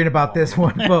arguing about this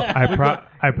one. But I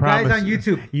promise. guys on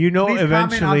YouTube, You know, please comment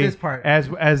eventually, on this part.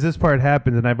 as this part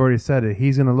happens, and I've already said it,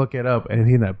 he's gonna look it up and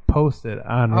he's gonna post it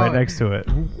on right next to it,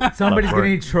 somebody's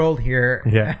gonna get trolled here.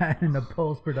 Yeah. In the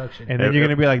post production. and then you're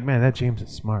gonna be like, "Man, that James is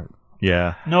smart."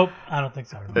 Yeah. Nope, I don't think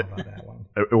so. I don't know about that one.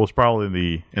 It was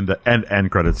probably in the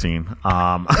end credit scene.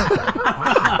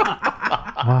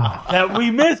 That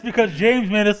we missed because James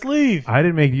made us leave. I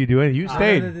didn't make you do it. You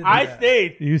stayed. I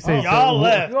stayed. You stayed. Y'all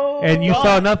left. And you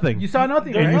saw nothing. You saw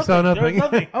nothing. There And Right? you saw There was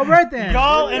nothing. Oh, right then.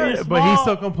 Y'all and your small, But he's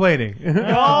still complaining.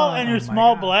 y'all and your Oh, my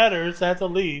small God. bladders had to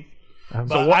leave. So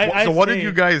But what did stayed.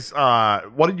 you guys?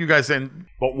 What did you guys think?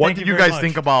 But what Thank did you you very guys much.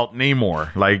 think about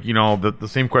Namor? Like, the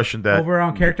same question that.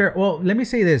 Overall character. Well, let me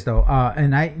say this though,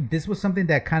 and this was something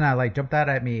that kind of like jumped out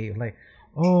at me, like,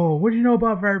 oh, what do you know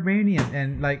about vibranium?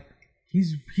 And like,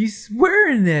 he's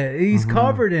wearing it, he's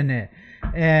covered in it,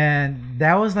 and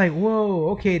that was like, whoa,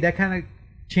 okay, that kind of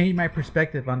changed my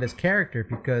perspective on this character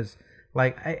because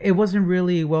like it wasn't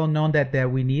really well known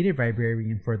that we needed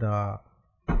vibranium for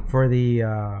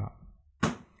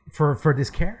this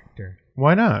character.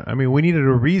 Why not? I mean, we needed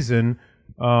a reason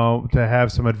to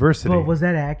have some adversity. But was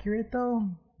that accurate though?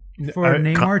 For I-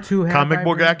 Namor to have comic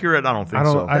book vibranium? accurate? I don't think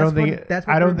so. I don't That's think. what- that's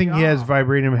what I don't threw think me he has off.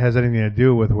 vibranium has anything to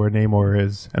do with where Namor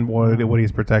is and what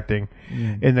he's protecting.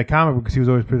 In the comic books, he was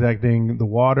always protecting the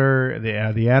water,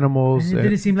 the animals. And it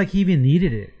didn't seem like he even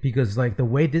needed it because, like, the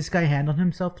way this guy handled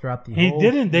himself throughout the He whole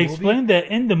didn't. They movie- explained that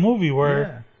in the movie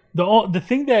where the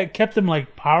thing that kept him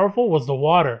like powerful was the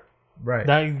water. right.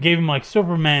 That gave him like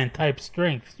Superman type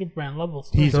strength, Superman level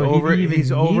strength. he's So he over. didn't even He's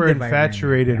need over the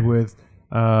infatuated vibranium. with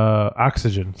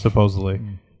oxygen, supposedly.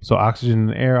 So oxygen in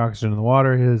the air, oxygen in the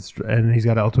water. And he's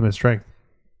got ultimate strength.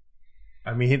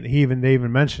 I mean, they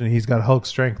even mentioned he's got Hulk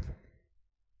strength.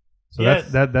 So Yes.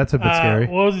 that's a bit scary.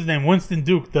 What was his name? Winston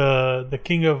Duke, the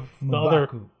king of the other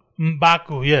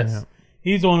M'Baku. Yes, Yeah.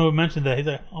 he's the one who mentioned that. He's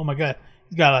like, oh my god,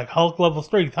 he's got like Hulk level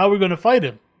strength. How are we going to fight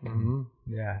him?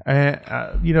 Yeah. And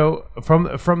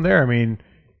from there, I mean,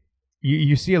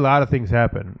 you see a lot of things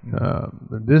happen.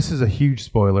 This is a huge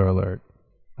spoiler alert.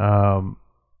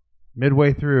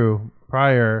 Midway through,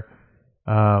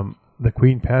 the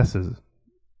Queen passes.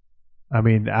 I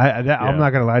mean, I'm not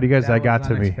gonna lie to you guys. That got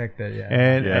to me.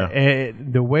 Yeah.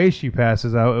 And the way she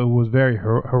passes out, it was very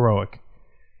heroic.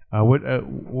 What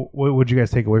would you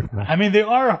guys take away from that? I mean, they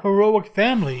are a heroic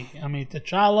family. I mean, I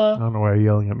T'Challa. don't know why you're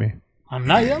yelling at me. I'm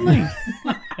not yelling.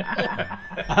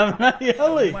 I'm not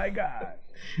yelling. My God.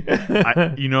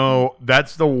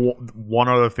 That's the one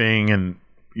other thing, and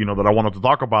that I wanted to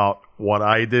talk about. What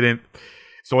I didn't.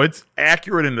 So it's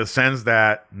accurate in the sense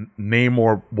that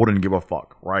Namor wouldn't give a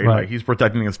fuck, right? Like he's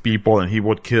protecting his people, and he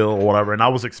would kill or whatever. And I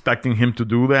was expecting him to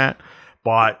do that,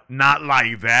 but not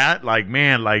like that. Like,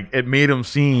 man, like it made him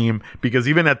seem, because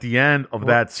even at the end of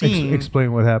that scene,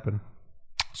 Explain what happened.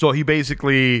 so he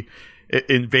basically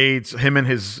invades, him and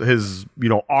his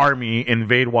army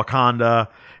invade Wakanda,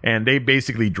 and they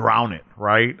basically drown it,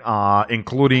 right?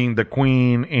 Including the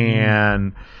queen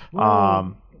and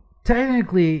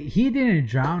Technically, he didn't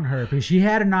drown her because she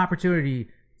had an opportunity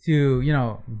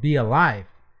to, be alive.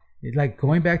 Like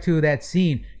going back to that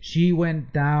scene, she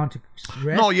went down to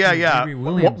rescue no, yeah. Riri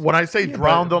Williams. When I say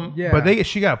drowned them, Yeah. But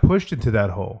she got pushed into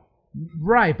that hole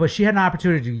Right, but she had an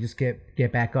opportunity to just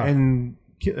get back up. and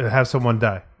have someone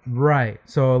die. Right.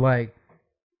 So like,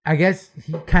 I guess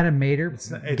he kind of made her get into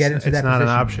that position. It's not an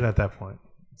option at that point.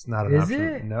 It's not an Is option.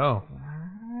 it? No.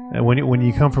 And when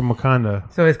you come from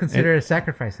Wakanda, So it's considered a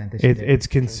sacrifice then. that she did. it's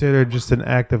considered just an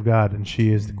act of God, and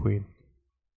she is the queen.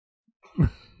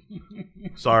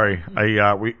 sorry, we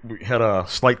had a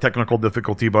slight technical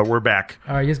difficulty, but we're back.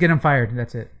 All right, just get him fired.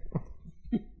 That's it.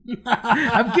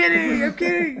 I'm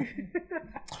kidding.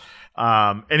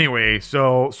 Anyway,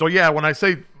 so yeah, when I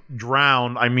say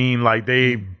drowned, I mean like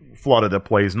they flooded the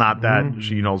place. Not that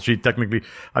she technically,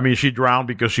 I mean, she drowned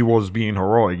because she was being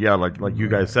heroic. Yeah, like you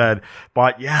guys said.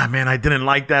 But yeah, man, I didn't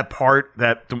like that part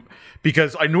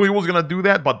because I knew he was gonna do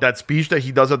that. But that speech that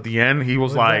he does at the end, he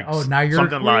was like, oh, now you're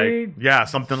something queen?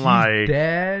 something She's like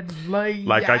dead.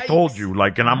 Like I told you,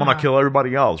 like, and I'm gonna kill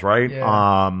everybody else, right?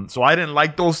 Yeah. So I didn't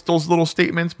like those little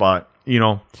statements, but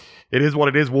it is what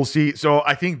it is. We'll see. So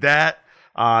I think that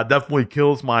definitely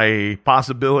kills my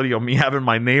possibility of me having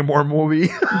my Namor movie.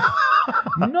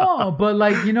 No, but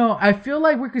like I feel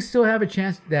like we could still have a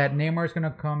chance that Namor's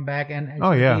gonna come back and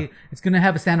it's gonna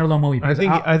have a standalone movie. I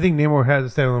think Namor has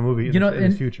a standalone movie in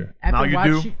the future. After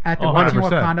watching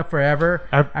Wakanda Forever,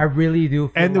 I really do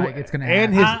feel like it's gonna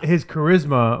happen. And his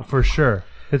charisma for sure.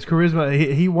 His charisma,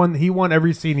 he won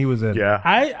every scene he was in. Yeah,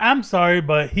 I'm sorry,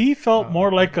 but he felt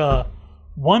more like a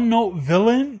one-note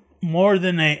villain more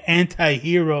than an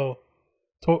anti-hero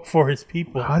for his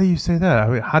people. How do you say that? I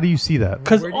mean, how do you see that?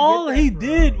 Because all he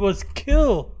did was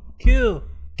kill.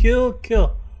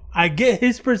 I get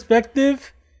his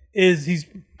perspective is he's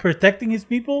protecting his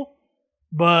people,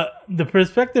 but the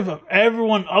perspective of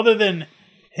everyone other than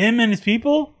him and his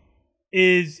people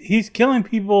is he's killing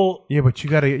people. Yeah, but you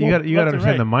gotta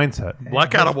understand the mindset.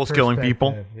 Black Adam was killing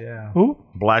people. Yeah. Who?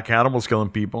 Black Adam was killing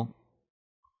people.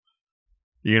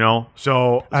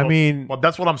 So I mean, well,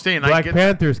 that's what I'm saying. Black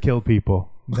Panthers killed people.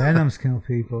 Venom's kill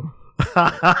people.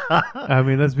 I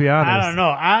mean, let's be honest. I don't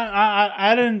know.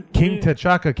 I didn't. King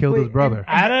T'Chaka killed his brother.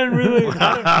 I didn't really.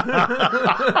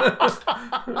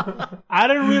 I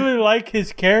didn't really like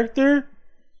his character,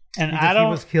 and Because he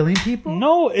was killing people.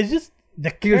 No, it's just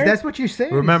the character. Because that's what you're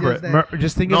saying. Remember,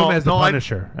 just think of him as the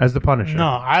Punisher. As the Punisher. No,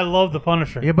 I love the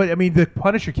Punisher. Yeah, but I mean, the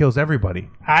Punisher kills everybody.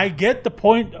 I get the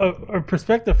point or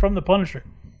perspective from the Punisher.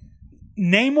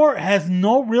 Namor has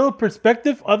no real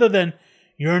perspective other than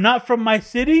you're not from my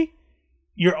city,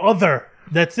 you're other.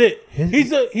 That's it.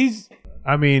 He's.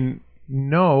 I mean,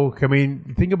 no. I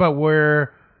mean, think about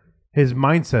where his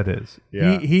mindset is.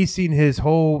 Yeah. He's seen his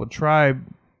whole tribe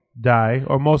die,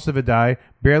 or most of it die,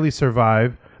 barely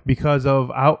survive because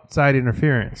of outside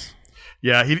interference.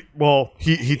 Yeah, he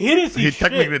didn't see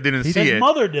technically shit. didn't see His it.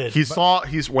 mother did.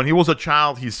 When he was a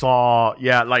child, he saw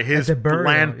like his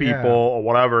land people or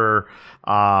whatever,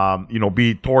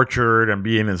 be tortured and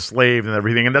being enslaved and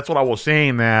everything. And that's what I was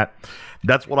saying,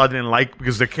 that's what I didn't like,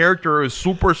 because the character is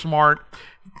super smart.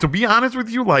 To be honest with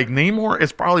you, like, Namor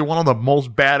is probably one of the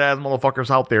most badass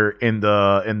motherfuckers out there in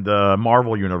the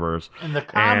Marvel universe. In the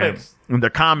comics. And in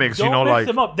the comics, Don't mix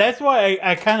them up. That's why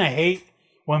I kind of hate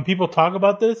when people talk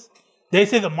about this. They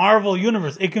say the Marvel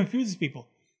universe. It confuses people.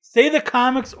 Say the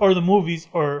comics or the movies,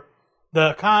 or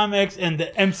the comics and the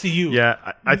MCU.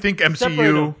 Yeah, I think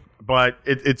MCU, but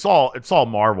it's all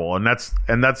Marvel, and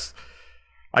that's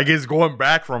I guess going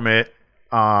back from it.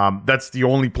 That's the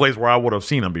only place where I would have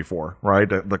seen him before, right?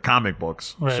 The comic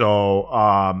books. Right. So,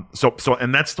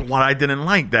 and that's what I didn't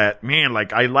like. That, man,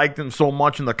 like, I liked him so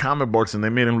much in the comic books, and they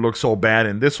made him look so bad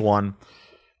in this one.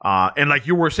 And like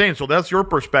you were saying, so that's your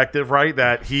perspective, right?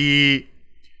 That he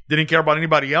didn't care about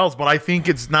anybody else, but I think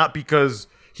it's not because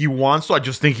he wants to. I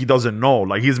just think he doesn't know.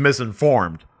 Like, he's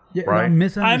misinformed, right?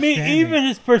 I mean, even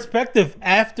his perspective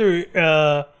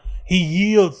after he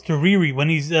yields to Riri when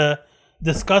he's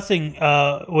discussing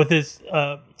with his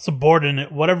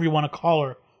subordinate, whatever you want to call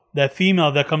her, that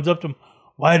female that comes up to him,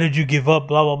 why did you give up,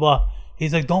 blah, blah, blah.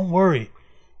 He's like, don't worry.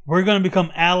 We're going to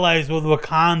become allies with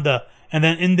Wakanda. And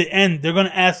then in the end, they're going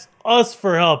to ask us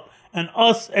for help. And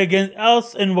us against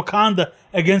us and Wakanda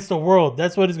against the world.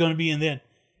 That's what it's going to be in the end.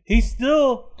 He's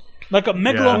still like a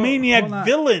megalomaniac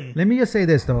villain. Let me just say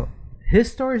this, though. His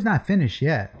story's not finished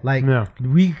yet. Like,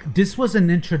 this was an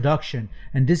introduction,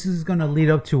 and this is going to lead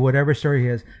up to whatever story he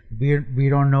has. We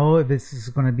don't know if this is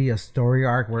going to be a story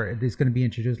arc where it's going to be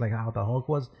introduced, like how the Hulk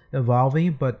was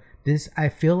evolving. But I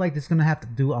feel like this is going to have to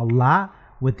do a lot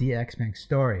with the X-Men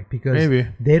story, because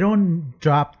they don't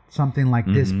drop something like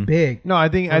this big. No, I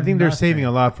think they're saving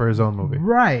a lot for his own movie.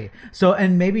 Right. So,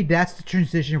 and maybe that's the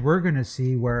transition we're going to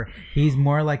see, where he's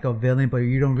more like a villain, but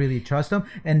you don't really trust him.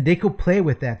 And they could play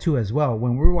with that too as well.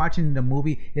 When we're watching the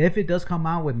movie, if it does come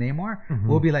out with Namor,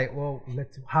 we'll be like, well,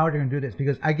 how are they going to do this?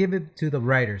 Because I give it to the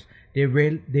writers. They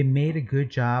made a good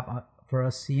job for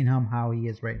us seeing him how he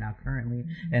is right now currently,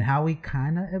 and how he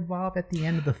kind of evolved at the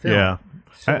end of the film. Yeah.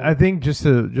 So, I think just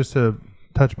to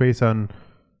touch base on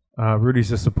Rudy's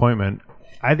disappointment,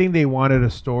 I think they wanted a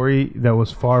story that was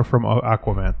far from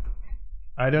Aquaman.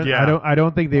 I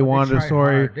don't think they wanted a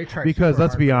story because,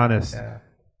 let's be honest,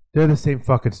 they're the same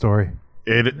fucking story.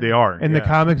 They are. And the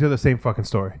comics are the same fucking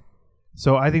story.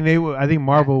 So I think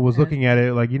Marvel was looking at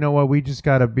it like, you know what, we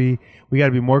gotta be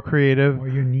more creative, more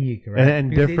unique, right? and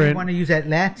different. They didn't want to use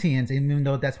Atlanteans, even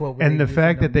though that's what. And the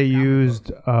fact that they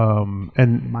used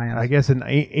I guess an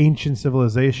ancient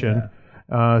civilization,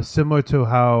 similar to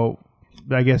how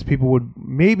I guess people would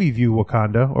maybe view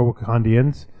Wakanda or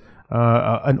Wakandians,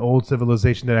 an old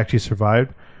civilization that actually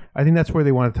survived. I think that's where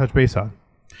they want to touch base on.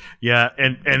 Yeah,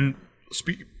 and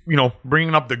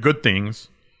bringing up the good things.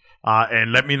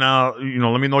 And let me know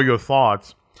your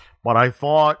thoughts. but I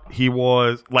thought he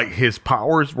was like his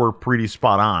powers were pretty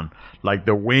spot on. Like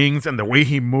the wings and the way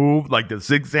he moved, like the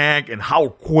zigzag and how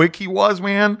quick he was,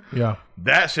 man. Yeah.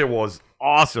 That shit was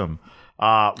awesome.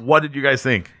 What did you guys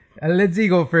think? Let's see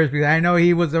go first because I know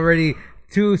he was already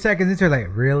 2 seconds into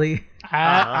like, really?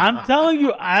 I'm telling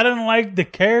you, I didn't like the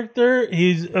character.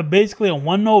 He's basically a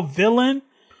one-note villain.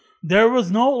 There was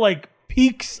no like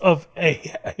peaks of a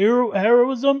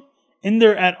heroism in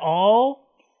there at all.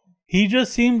 He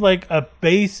just seemed like a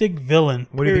basic villain.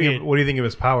 What do you think of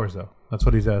his powers, though? That's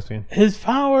what he's asking. His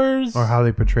powers, or how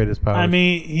they portrayed his powers. I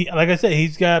mean, like I said,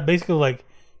 he's got basically like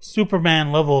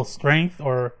Superman level strength,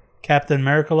 or Captain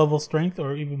America level strength,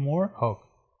 or even more.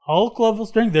 Hulk level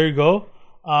strength. There you go.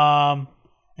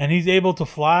 And he's able to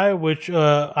fly, which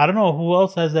I don't know who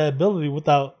else has that ability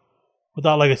without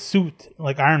like a suit,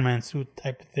 like Iron Man suit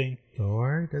type of thing.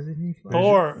 Thor, doesn't he fly?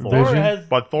 Thor has,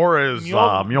 but Thor is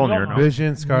Mjolnir. No?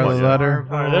 Vision, Scarlet Letter,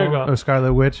 there you go. or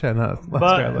Scarlet Witch, and Scarlet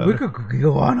Letter. We could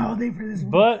go on all day for this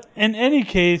one. But in any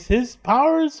case, his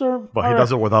powers are. But he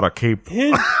does it without a cape.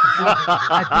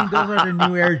 I think those are the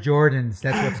new Air Jordans.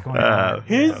 That's what's going on.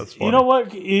 You know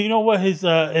what? You know what his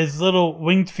little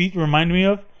winged feet remind me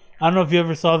of? I don't know if you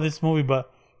ever saw this movie,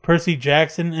 but Percy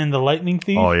Jackson and the Lightning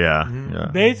Thief. Oh yeah,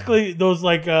 yeah. Basically, those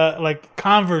like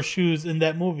Converse shoes in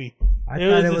that movie. It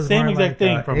was the same exact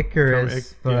thing. From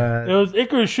Icarus, but it was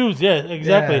Icarus shoes. Yeah,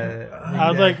 exactly.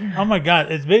 I was like, oh my god,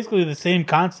 it's basically the same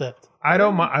concept. I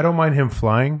don't mind him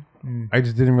flying. I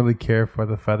just didn't really care for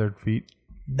the feathered feet.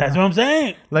 That's what I'm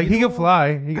saying. Like he can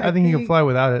fly. I think he can fly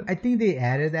without it. I think they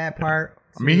added that part.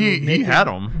 I mean, he had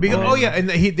them. And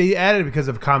they added it because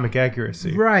of comic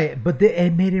accuracy. Right, but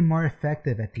it made it more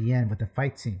effective at the end with the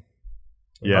fight scene.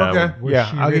 Yeah. Okay. Yeah,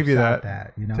 I'll give you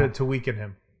that. You know? to weaken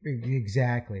him.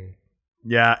 Exactly.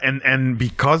 Yeah, and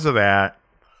because of that,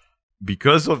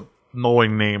 because of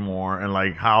knowing Namor and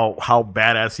like how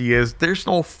badass he is, there's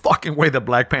no fucking way that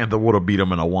Black Panther would have beat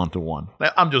him in a 1-to-1.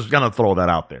 I'm just gonna throw that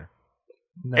out there.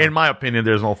 No. In my opinion,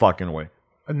 there's no fucking way.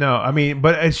 No, I mean,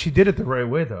 but she did it the right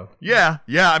way, though. Yeah.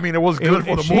 I mean, it was good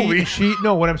for the movie.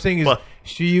 What I'm saying is,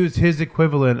 she used his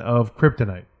equivalent of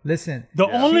kryptonite. Listen, the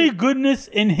only goodness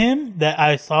in him that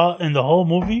I saw in the whole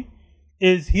movie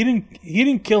is he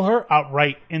didn't kill her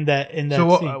outright in that scene.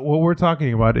 So what we're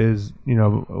talking about is,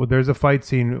 there's a fight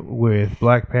scene with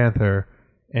Black Panther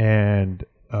and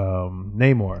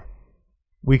Namor.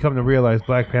 We come to realize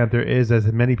Black Panther is, as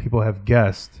many people have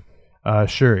guessed,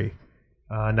 Shuri.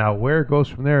 Now, where it goes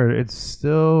from there, it's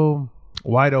still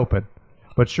wide open.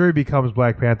 But Shuri becomes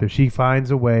Black Panther. She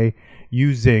finds a way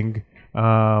using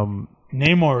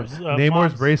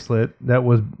Namor's bracelet that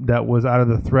was out of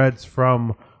the threads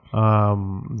from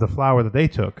the flower that they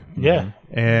took. Yeah,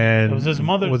 and it was his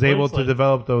mother's was able to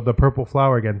develop the purple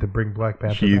flower again to bring Black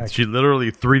Panther back. She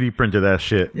literally 3D printed that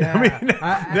shit. Yeah, I mean,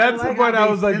 that's the part I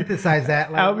was like, synthesize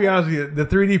that. I'll be honest with you, the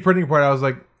 3D printing part, I was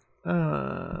like, I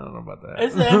don't know about that.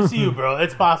 It's the MCU, bro.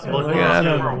 It's possible. I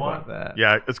don't know about that.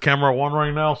 Yeah, it's camera one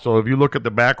right now. So if you look at the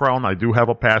background, I do have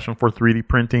a passion for 3D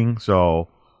printing. So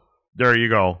there you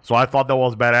go. So I thought that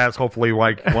was badass. Hopefully,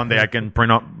 like one day I can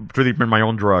 3D print my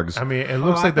own drugs. I mean, it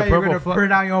looks like the purple.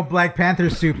 Print out your own Black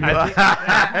Panther suit.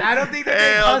 I don't think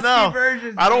there's husky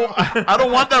versions. I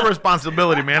don't want that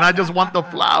responsibility, man. I just want the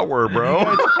flower,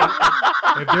 bro.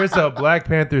 If there's a Black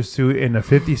Panther suit in a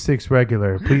 56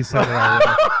 regular, please send it our way.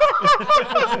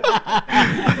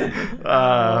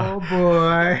 Oh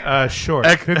boy. Short.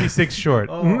 56 short.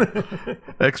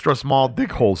 Extra small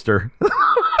dick holster.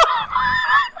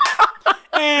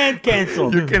 And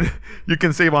cancel. You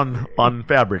can save on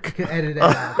fabric. You can edit it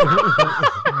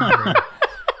out.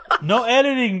 No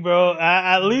editing, bro.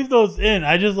 I leave those in.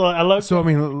 I love. So I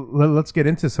mean, let's get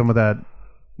into some of that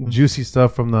juicy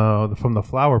stuff from the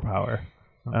flower power.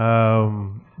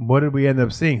 What did we end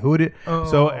up seeing? Who did?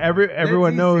 So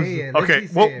everyone knows. Okay,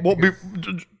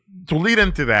 to lead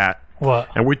into that, what?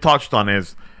 And we touched on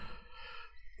is,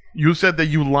 you said that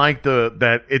you liked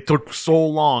that it took so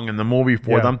long in the movie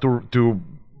for them to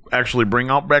actually bring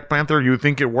out Black Panther. You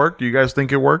think it worked? Do you guys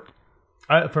think it worked?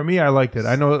 For me, I liked it.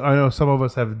 I know some of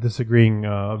us have disagreeing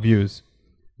views.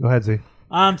 Go ahead, Z.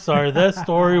 I'm sorry. That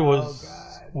story was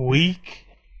weak,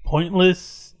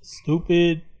 pointless,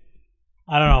 stupid.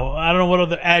 I don't know what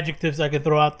other adjectives I could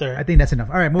throw out there. I think that's enough.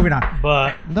 All right, moving on.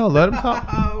 But no, let him talk.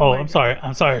 I'm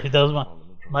sorry. That was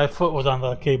my foot was on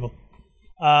the cable.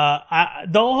 The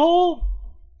whole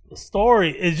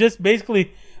story is just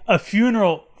basically a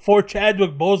funeral for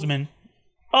Chadwick Boseman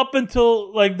up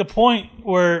until like the point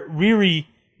where Riri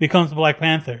becomes Black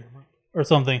Panther or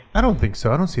something. I don't think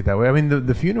so. I don't see it that way. I mean,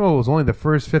 the funeral was only the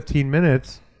first 15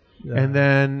 minutes, and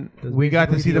then we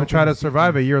got to see them try to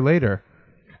survive a year later.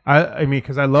 I mean,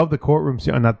 because I love the courtroom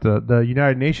scene, not the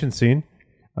United Nations scene.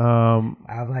 I'm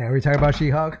like, are we talking about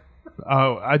She-Hulk?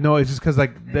 Oh, I know. It's just because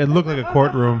like it looked like a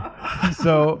courtroom.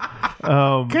 So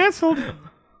Canceled.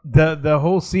 The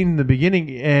whole scene in the beginning,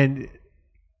 and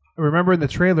remember in the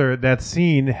trailer that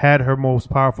scene had her most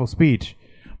powerful speech,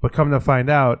 but come to find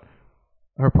out,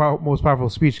 her most powerful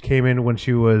speech came in when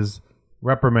she was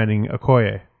reprimanding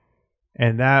Okoye,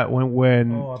 and that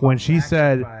when she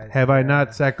said, "Have I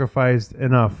not sacrificed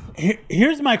enough?"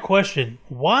 Here's my question: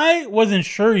 why wasn't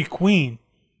Shuri queen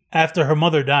after her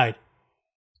mother died?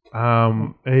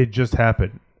 It just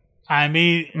happened. I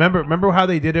mean, remember how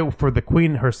they did it for the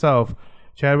queen herself.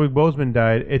 Chadwick Boseman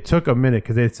died. It took a minute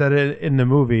because they said it in the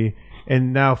movie,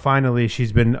 and now finally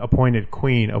she's been appointed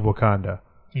queen of Wakanda.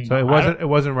 So it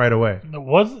wasn't right away.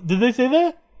 Did they say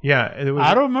that? Yeah, it was.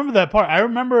 I don't remember that part. I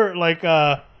remember like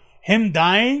him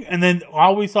dying, and then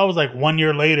all we saw was like 1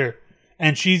 year later,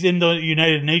 and she's in the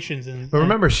United Nations. But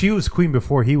remember, she was queen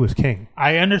before he was king.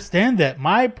 I understand that.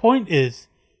 My point is,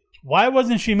 why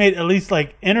wasn't she made at least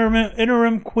like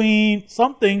interim queen,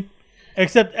 something?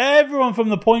 Except everyone from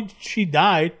the point she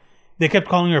died, they kept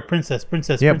calling her princess.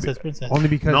 Only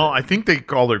because I think they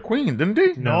called her queen, didn't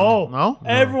they? No.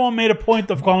 Everyone made a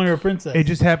point of calling her princess. It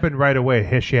just happened right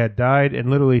away. She had died, and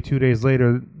literally 2 days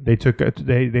later,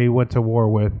 they went to war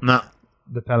with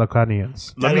the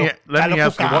Talokanians. Let me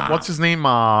ask you, what's his name?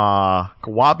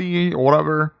 Kawabi or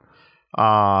whatever.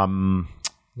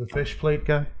 The fish plate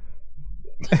guy.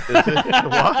 What?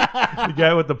 The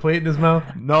guy with the plate in his mouth?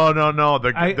 No.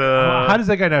 How does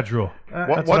that guy not drool?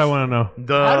 That's what I want to know.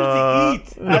 How does he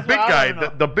eat?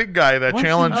 The big guy that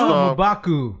challenged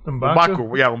M'Baku.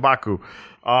 Yeah, M'Baku.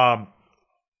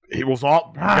 He was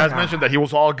all. You guys mentioned that he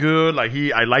was all good. Like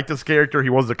I liked his character.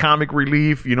 He was the comic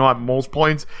relief, at most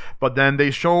points. But then they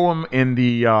show him in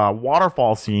the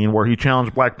waterfall scene where he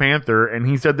challenged Black Panther, and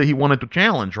he said that he wanted to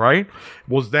challenge. Right?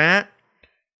 Was that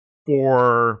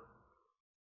for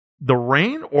the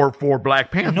reign or for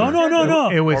Black Panther? No.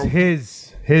 It was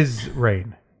his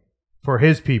reign for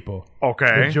his people.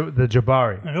 Okay. The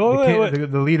Jabari.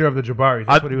 The leader of the Jabari.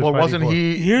 That's what he was fighting wasn't for.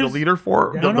 he the leader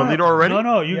for the leader already?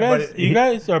 No. You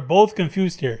guys are both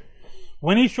confused here.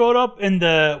 When he showed up in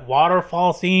the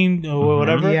waterfall scene or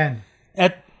whatever, the end.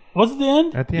 Was it the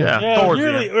end? At the end. Yeah. Towards the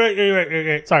end.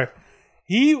 Right. Sorry.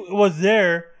 He was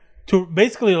there to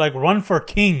basically like run for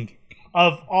king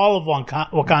of all of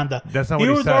Wakanda. That's not what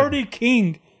he was said. already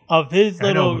king of his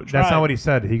little tribe. That's not what he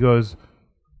said. He goes,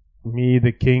 me,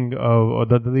 the king of, or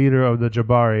the leader of the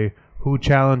Jabari, who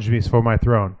challenged me for my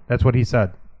throne. That's what he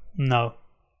said. No.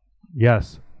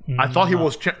 Yes. I thought he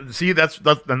was. See, that's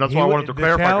why I wanted to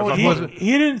clarify.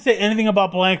 He didn't say anything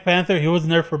about Black Panther. He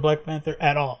wasn't there for Black Panther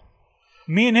at all.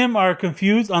 Me and him are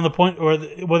confused on the point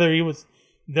whether he was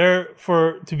there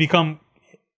to become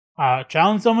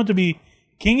challenge someone to be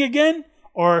king again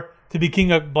or to be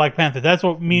king of Black Panther. That's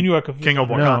what me and you are confused. King of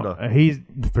Wakanda. No, he's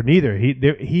for neither.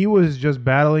 He was just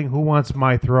battling who wants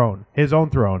my throne, his own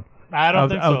throne. I don't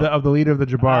think so. Of the leader of the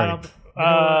Jabari.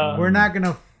 We're not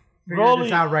gonna figure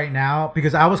this out right now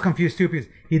because I was confused too. Because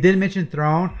he did mention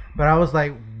throne, but I was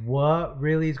like, "What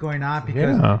really is going on?"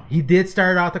 Because he did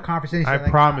start out the conversation. I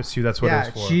promise you, that's what it's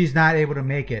for. She's not able to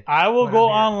make it. I will go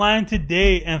online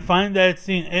today and find that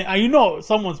scene. And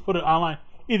someone's put it online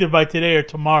either by today or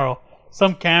tomorrow.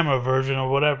 Some camera version or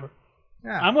whatever.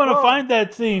 Yeah. I'm gonna find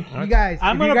that scene. You guys,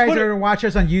 if you guys are gonna watch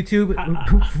us on YouTube,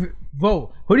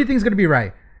 vote. Who do you think is gonna be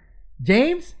right,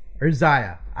 James or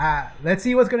Zaya? Let's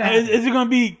see what's gonna happen. Is it gonna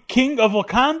be king of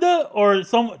Wakanda or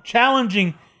some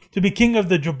challenging to be king of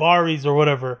the Jabaris or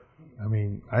whatever? I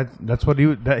mean, that's what he.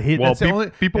 Well,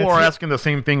 people are asking the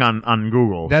same thing on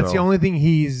Google. That's the only thing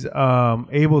he's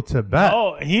able to bet.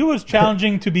 Oh, he was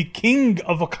challenging to be king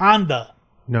of Wakanda.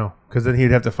 No, because then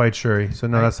he'd have to fight Shuri. So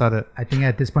no, that's not it. I think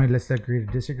at this point, let's agree to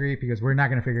disagree because we're not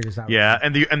going to figure this out. Yeah,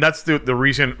 and that's the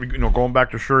reason. Going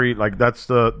back to Shuri, like that's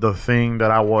the thing that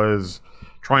I was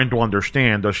trying to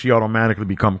understand. Does she automatically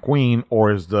become queen,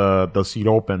 or is the seat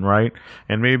open, right?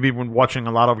 And maybe when watching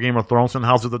a lot of Game of Thrones and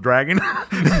House of the Dragon.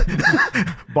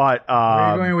 But where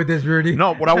are you going with this, Rudy?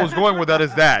 No, what I was going with that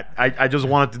is that I just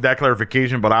wanted that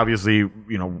clarification, but obviously,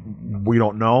 we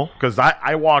don't know because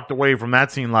I walked away from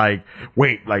that scene like,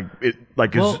 wait, is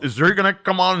Zuri gonna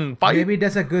come on and fight? Maybe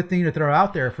that's a good thing to throw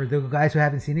out there for the guys who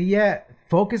haven't seen it yet.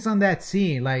 Focus on that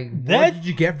scene. Like, what did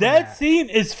you get from that? Scene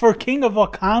is for King of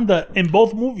Wakanda in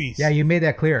both movies. Yeah, you made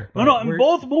that clear. No, in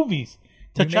both movies.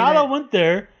 T'Challa went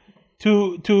there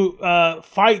to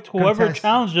fight whoever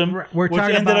challenged him, which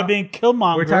ended up being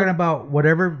Killmonger. We're talking about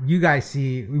whatever you guys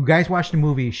see. You guys watch the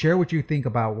movie. Share what you think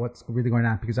about what's really going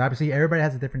on. Because obviously everybody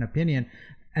has a different opinion.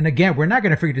 And again, we're not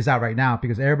going to figure this out right now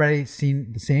because everybody's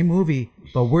seen the same movie,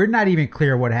 but we're not even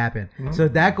clear what happened. Mm-hmm. So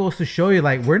that goes to show you,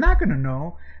 like, we're not going to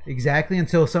know exactly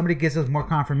until somebody gives us more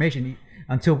confirmation.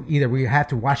 Until either we have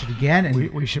to watch it again and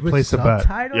we should place a bet.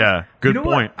 Yeah, good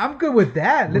point. What? I'm good with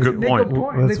that. Let's make a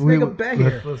point. Let's make a bet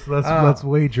here. Let's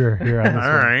wager here on this all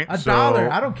right,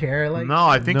 $1. I don't care. Like, no,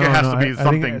 I think it has to be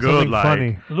something good, like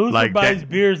funny. Loser buys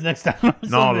beers next time.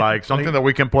 No, like something that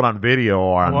we can put on video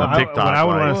or on the TikTok. I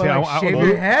would want to say, shave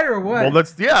your head or what? Well,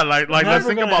 let's let's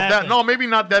think about that. No, maybe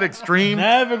not that extreme.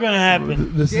 Never gonna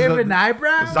happen. Shave an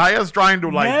eyebrow. Zaya's trying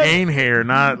to gain hair,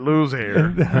 not lose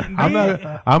hair.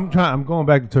 I'm going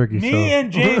back to Turkey. Me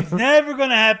and James, never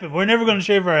gonna happen. We're never gonna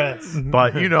shave our heads.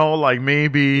 But like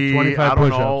maybe I don't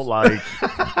know, like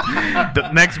the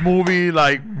next movie,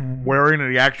 like wearing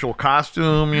the actual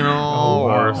costume,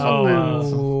 or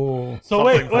something. So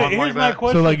wait. Here's my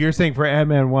question. So like you're saying for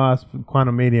Ant-Man, Wasp,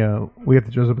 Quantumania, we have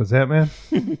to dress up as Ant-Man?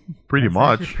 Pretty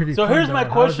much. So here's my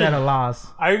question: How is that a loss?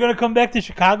 Are you gonna come back to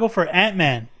Chicago for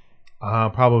Ant-Man?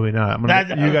 Probably not.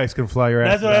 You guys can fly your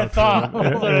ass. That's what I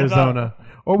thought. Arizona.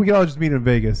 Or we could all just meet in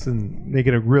Vegas and make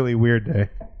it a really weird day.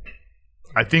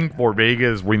 I think for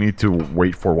Vegas, we need to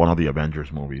wait for one of the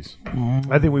Avengers movies.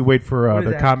 I think we wait for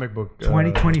the comic book.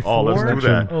 2024? Oh, let's do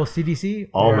that. Oh,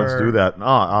 CDC? Oh, let's do that.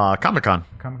 Comic-Con.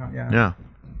 Comic-Con, Yeah.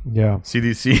 Yeah.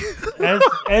 CDC.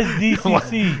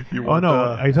 SDCC. Oh, no.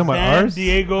 Are you talking about San ours?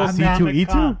 Diego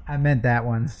C2E2? I meant that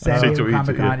one. C2E2.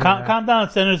 Comic-Con. Calm down,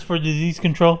 Centers for Disease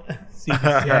Control.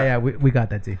 Yeah, we got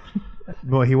that, Z.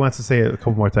 Well, he wants to say it a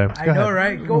couple more times. I know,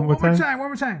 right? Go one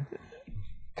more time.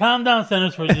 Calm down,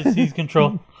 Centers for Disease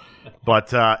Control.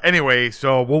 But anyway,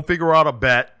 so we'll figure out a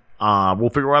bet.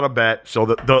 So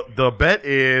the bet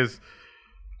is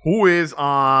who is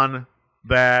on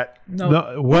that.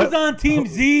 Who's on Team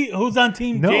Z? Who's on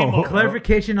Team J-Mo?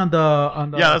 Clarification on the.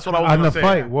 Yeah, that's what I was on the say.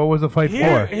 fight. What was the fight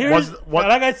for?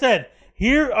 Like I said,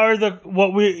 here are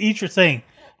what we each are saying.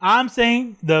 I'm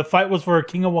saying the fight was for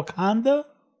King of Wakanda.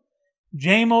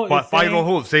 J-Mo is fight saying...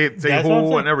 who? Say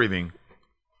who and everything.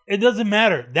 It doesn't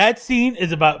matter. That scene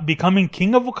is about becoming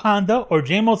King of Wakanda, or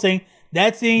J-Mo saying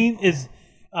that scene is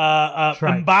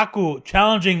M'Baku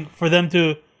challenging for them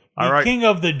to be king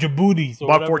of the Djiboutis.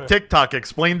 But for TikTok,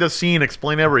 explain the scene,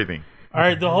 explain everything. All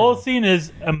right, the whole scene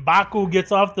is M'Baku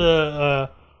gets off the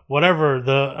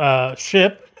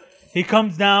ship. He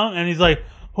comes down and he's like,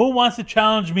 who wants to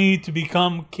challenge me to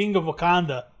become King of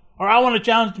Wakanda? Or I want to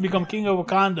challenge to become King of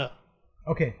Wakanda.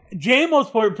 Okay.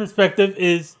 J-Mo's perspective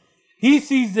is he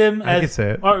sees them as... I can say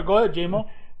it. All right, go ahead, J-Mo.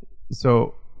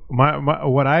 So my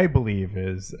what I believe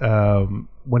is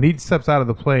when he steps out of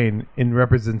the plane in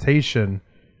representation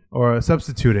or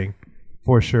substituting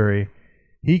for Shuri,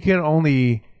 he can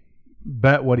only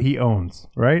bet what he owns,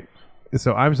 right?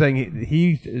 So I'm saying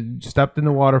he stepped in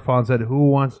the waterfall and said, "Who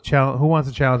wants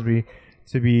to challenge me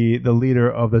to be the leader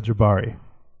of the Jabari?"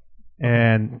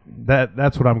 And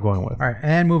that's what I'm going with. All right,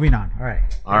 and moving on. All right.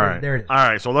 There it is. All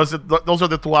right, so those are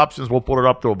the two options. We'll put it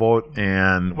up to a vote,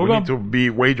 and we need to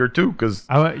be wagered too, because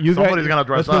somebody's going to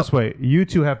dress up. Let's this way. You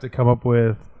two have to come up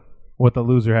with what the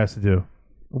loser has to do.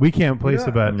 We can't place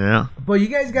a bet. Yeah. But you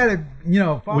guys got to,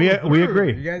 follow we through.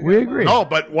 agree. We agree. No,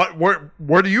 but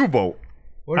where do you vote?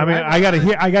 I mean, I gotta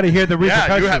hear the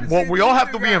repercussions. Yeah, we all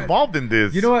have to be involved in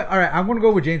this. You know what? All right, I'm going to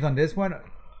go with James on this one.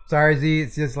 Sorry, Z.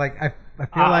 It's just like I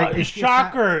feel like it's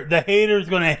shocker. The hater's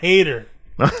gonna hate her.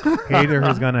 Hater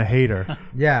who's gonna hate her.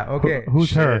 Yeah. Okay.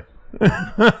 Who's her?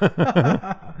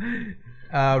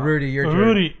 Rudy, your turn.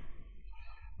 Rudy.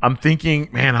 I'm thinking,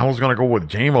 man, I was gonna go with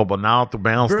J-Mo, but now to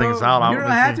balance things out, you don't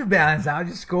have to balance out.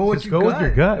 Just go with your gut. Go with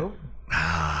your gut.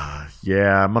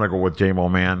 Yeah, I'm gonna go with J-Mo,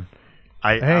 man.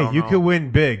 You could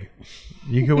win big.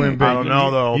 You can win big. I don't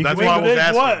know though. That's why I was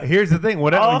asking. What? Here's the thing.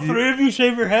 All three of you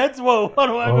shave your heads? What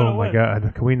am I going to win? Oh my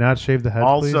god! Can we not shave the head?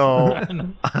 Also,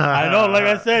 I know. Like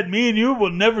I said, me and you will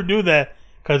never do that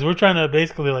because we're trying to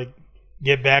basically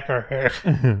get back our hair.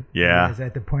 Yeah. Is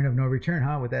at the point of no return,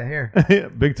 huh? With that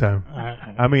hair. Big time.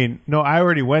 I mean, no, I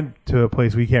already went to a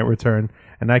place we can't return,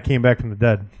 and I came back from the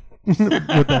dead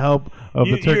with the help of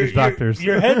the Turkish doctors.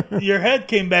 Your head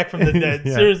came back from the dead.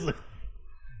 Yeah. Seriously.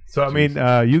 So I mean,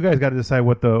 you guys got to decide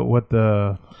what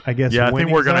the I guess. Yeah, I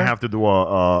think we're gonna have to do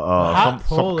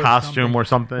some costume or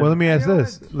something. Well, let me ask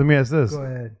this. Go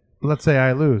ahead. Let's say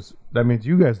I lose. That means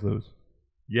you guys lose.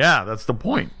 Yeah, that's the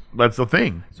point. That's the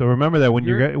thing. So remember that when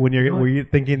you're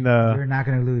thinking you're not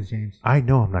gonna lose, James. I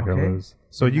know I'm not gonna lose.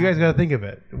 So you guys got to think of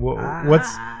it.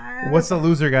 What's the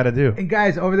loser got to do? And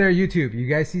guys over there, YouTube, you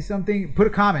guys see something? Put a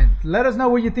comment. Let us know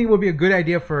what you think would be a good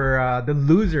idea for the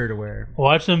loser to wear.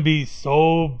 Watch them be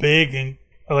so big and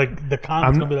like the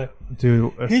comments gonna be like,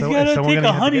 dude, he's gonna take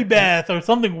a honey bath or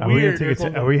something weird.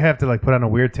 We have to like put on a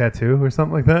weird tattoo or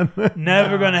something like that.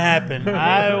 Never gonna happen.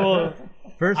 I will.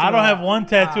 I don't have one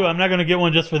tattoo. I'm not gonna get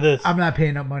one just for this. I'm not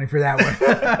paying up money for that one.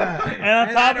 And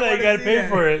on top of that, you gotta pay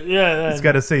for it. Yeah, it's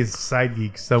gotta say Sci'd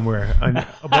Geeks somewhere for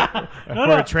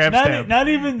a tramp stamp. Not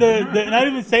even not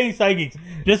even saying Sci'd Geeks.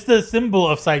 Just the symbol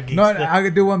of Sci'd Geeks. No, I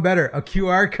could do one better. A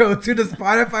QR code to the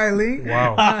Spotify link.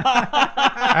 Wow.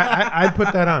 I'd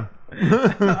put that on.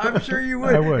 I'm sure you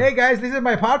would. I would. Hey guys, this is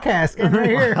my podcast. Come right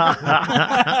here.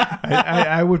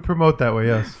 I would promote that way.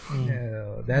 Yes.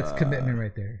 No, that's commitment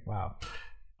right there. Wow.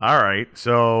 All right,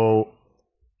 so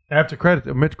after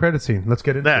mid credit scene, let's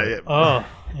get into it. Oh,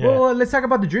 yeah. Well, let's talk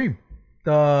about the dream.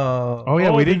 We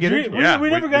didn't get into it.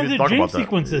 We never got into dream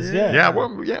sequences. Yeah,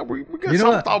 we got something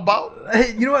to talk about.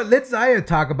 Hey, you know what? Let Zaya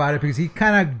talk about it because he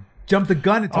kind of jumped the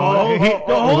gun and told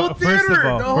the whole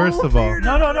theater. First of all,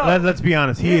 no. Let's be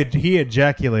honest. He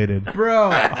ejaculated,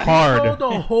 bro, hard. He told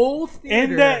the whole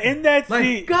theater. In that like,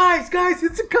 scene, guys,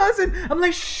 it's a cousin. I'm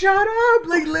like, shut up.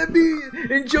 Like, let me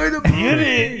enjoy the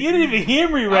movie. You didn't even hear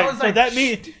me right. So that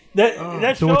means that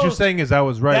shows. So what you're saying is I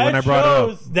was right when I brought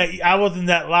it up. That I wasn't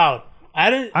that loud.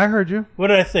 I heard you. What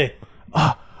did I say?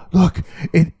 Look,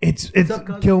 it's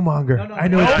Killmonger. No. I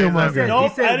know it's Killmonger. He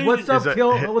said, "What's up,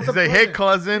 Kill? What's up, cousin? Hey,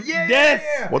 cousin.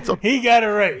 Yes. What's up? He got it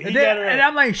right. And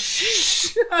I'm like,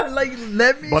 shh. Like,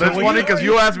 let me. But it's funny because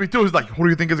you asked me too. He's like, "Who do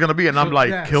you think is gonna be?" And I'm like,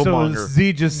 Killmonger. So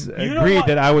Z just agreed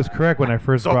that I was correct when I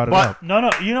first brought it up. No.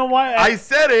 You know why? I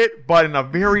said it, but in a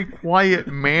very quiet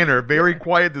manner, very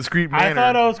quiet, discreet manner. I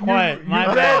thought I was quiet.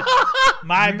 My bad.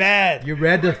 My bad. You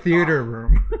read the theater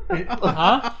room.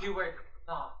 Huh? You were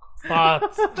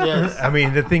Thoughts. Yes. I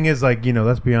mean, the thing is, like,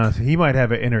 let's be honest. He might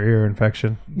have an inner ear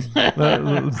infection.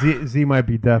 Z might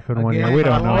be deaf in one ear. We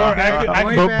don't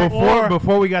know.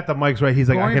 Before we got the mics right, he's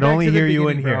like, I can only hear you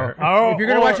in here. If you're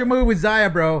gonna watch a movie with Zaya,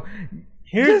 bro,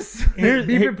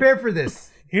 be prepared for this.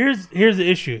 Here's the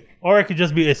issue, or it could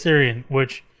just be Assyrian,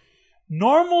 which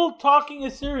normal talking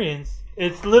Assyrians,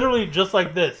 it's literally just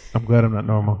like this. I'm glad I'm not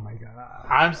normal. Oh my god,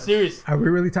 I'm serious. Are we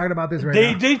really talking about this right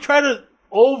now? They try to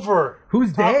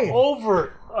Who's they?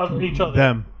 Over of each other.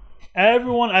 Them.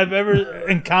 Everyone I've ever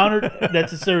encountered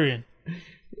that's Assyrian.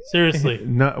 Seriously.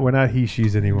 No, we're not he,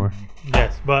 she's anymore.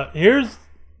 Yes, but here's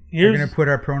We're gonna put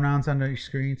our pronouns on the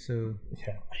screen, so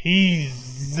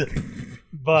he's.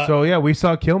 But so yeah, we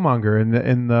saw Killmonger in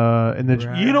the.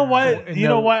 Right. You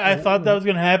know why I thought that was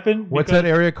gonna happen? What's that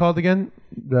area called again?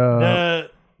 The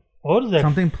what is that?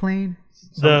 Something plane.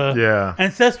 The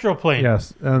ancestral plane.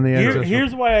 Yes, on the ancestral.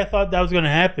 Here's why I thought that was going to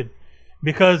happen,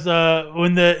 because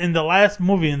in the last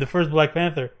movie, in the first Black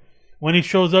Panther, when he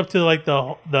shows up to like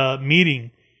the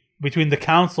meeting between the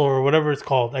council or whatever it's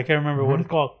called, I can't remember what it's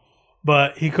called,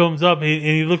 but he comes up and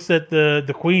he looks at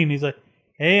the queen. He's like,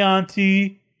 "Hey,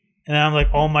 auntie," and I'm like,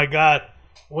 "Oh my god!"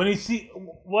 When he see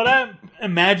what I'm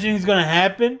imagining is going to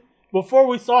happen, before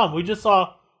we saw him, we just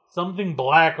saw something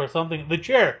black or something. The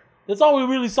chair. That's all we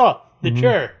really saw. The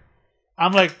chair.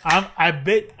 I'm like, I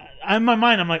bet, in my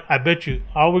mind, I'm like, I bet you,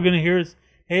 all we're going to hear is,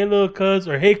 "Hey, little cuz,"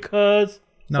 or "Hey, cuz."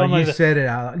 No, you said it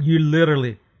out loud. You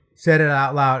literally said it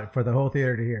out loud for the whole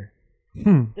theater to hear.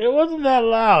 It wasn't that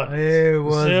loud. It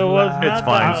was loud. It's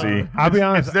fine, see. I'll be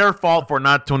honest. It's their fault for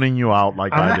not tuning you out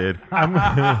like I did.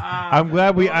 I'm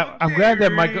glad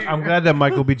that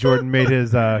Michael B. Jordan made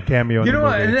his cameo. You know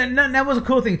what? And that was a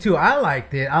cool thing too. I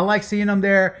liked it. I like seeing him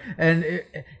there, and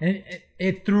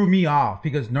it threw me off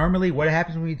because normally what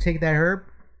happens when you take that herb,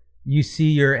 you see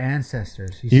your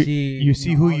ancestors. You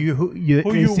see who you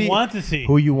want to see.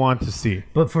 Who you want to see.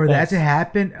 But for that to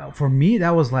happen, for me,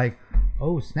 that was like,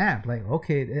 oh snap! Like,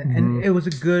 okay, and it was a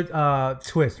good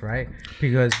twist, right?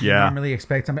 Because you normally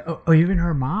expect something. Oh, even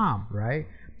her mom, right?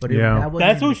 But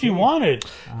that's who she wanted.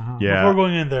 Before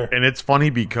going in there. And it's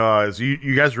funny because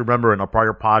you guys remember in a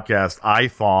prior podcast, I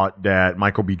thought that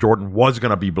Michael B. Jordan was going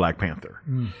to be Black Panther,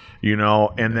 and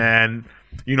then,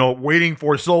 waiting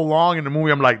for so long in the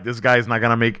movie, I'm like, this guy's not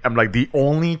going to make, I'm like, the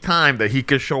only time that he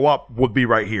could show up would be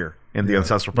right here in the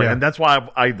ancestral plane. And that's why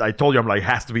I told you, I'm like, it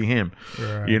has to be him,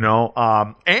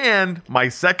 and my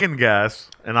second guess,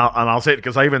 and I'll say it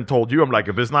because I even told you, I'm like,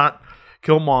 if it's not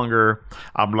Killmonger,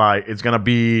 I'm like, it's gonna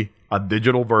be a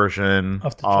digital version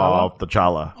of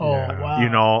T'Challa. Oh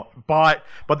wow!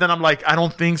 But then I'm like, I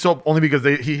don't think so. Only because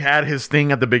he had his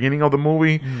thing at the beginning of the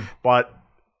movie, but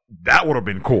that would have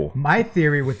been cool. My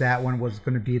theory with that one was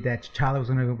going to be that T'Challa was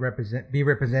going to be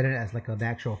represented as like an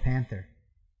actual panther,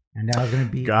 and that was going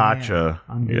to be on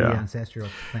the ancestral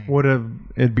plane. Would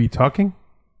it be talking?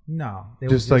 No, they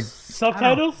Just would like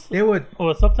subtitles. They would.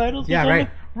 Or subtitles. Yeah, or right.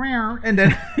 And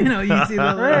then you see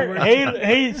the little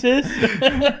hey, sis.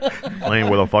 Playing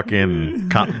with a fucking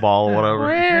cotton ball or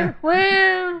whatever.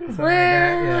 something like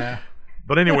that, yeah.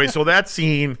 But anyway, so that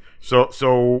scene,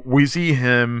 so we see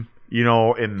him,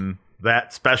 in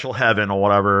that special heaven or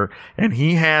whatever, and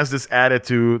he has this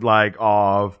attitude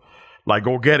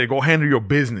go get it, go handle your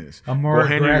business, A more go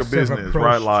handle your aggressive business,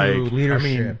 approach right? to Like,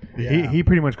 leadership. he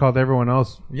pretty much called everyone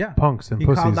else punks and he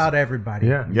pussies. called out everybody.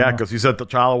 Yeah. yeah, because he said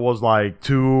T'Challa was like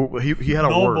too. He had a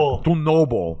Noble. word too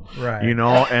noble, Right.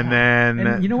 and then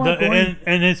And you know what?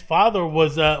 And his father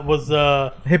was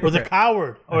a Hypocrite.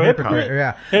 coward or hypocrite.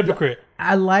 Yeah. Hypocrite.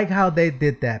 I like how they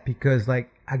did that because,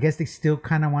 I guess they still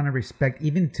kind of want to respect,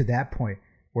 even to that point,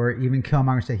 where even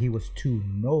Killmonger said he was too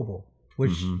noble,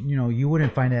 which, you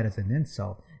wouldn't find that as an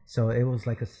insult. So it was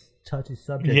like a touchy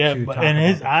subject. Yeah, to but talk in about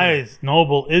his the eyes,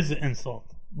 noble is an insult.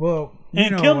 Well,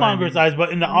 In Killmonger's eyes,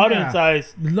 but in the audience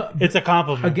eyes, Look, it's a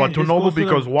compliment. again, but too this noble goes to the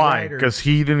because why? writers. Because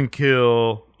he didn't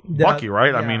kill Bucky,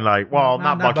 right? I yeah. mean,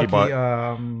 not Bucky, but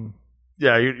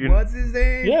yeah, what's his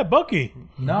name? Yeah, Bucky.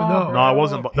 No, no, it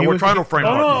wasn't. They were trying to frame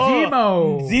Bucky.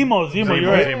 Zemo,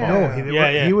 you're right.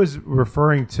 Zemo. He was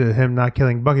referring to him not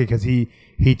killing Bucky because he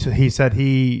said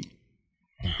he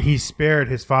spared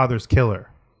his father's killer.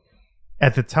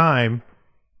 At the time,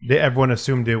 everyone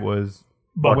assumed it was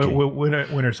Bucky.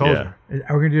 Winter Soldier.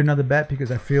 Are we gonna do another bet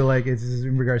because I feel like it's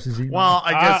in regards to Zemo? Well,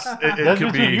 I guess it That's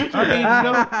could between be. you two. I mean,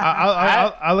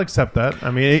 I'll accept that.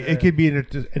 I mean, it could be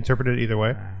interpreted either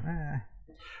way.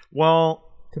 Well,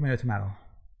 tomato.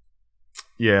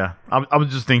 yeah, I was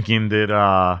just thinking did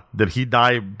he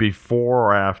die before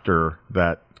or after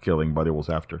that killing? But it was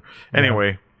after.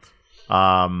 Anyway,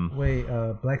 Wait,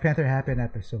 Black Panther happened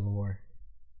after Civil War.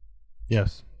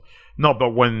 Yes. no, but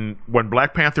when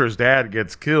Black Panther's dad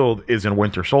gets killed is in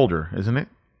Winter Soldier, isn't it?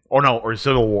 Or no, or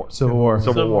Civil War. Civil War.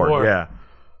 Civil War, yeah.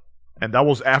 And that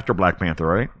was after Black Panther,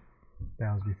 right?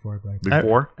 That was before Black Panther.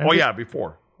 Before?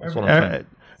 Before. That's what I'm saying.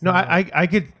 No,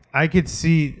 I could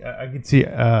see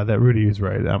that Rudy is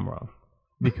right. I'm wrong.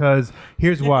 Because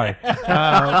here's why.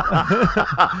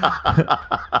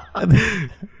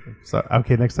 So,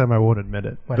 okay, next time I won't admit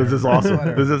it. This is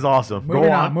awesome. This is awesome.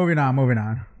 Moving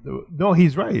on. No,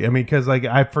 he's right. I mean, because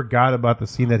I forgot about the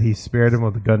scene that he spared him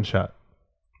with a gunshot.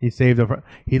 He saved him.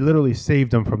 He literally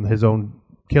saved him from his own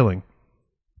killing.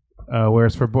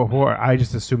 Whereas for before, I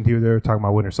just assumed they were talking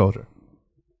about Winter Soldier.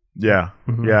 Yeah,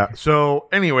 yeah. So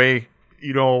anyway,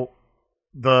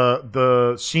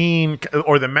 the scene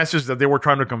or the message that they were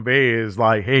trying to convey is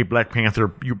like, hey, Black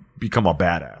Panther, you become a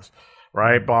badass,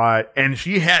 right? And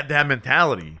she had that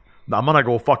mentality. I'm gonna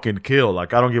go fucking kill.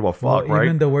 Like, I don't give a fuck, right?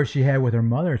 Even the words she had with her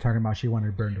mother, talking about she wanted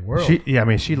to burn the world.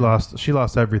 She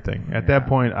lost everything. At that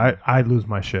point, I'd lose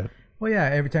my shit. Well, yeah.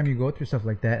 Every time you go through stuff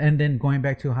like that, and then going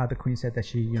back to how the Queen said that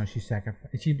she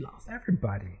sacrificed, she lost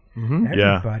everybody,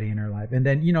 everybody in her life, and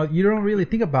then you don't really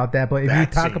think about that, but if you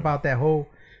talk about that whole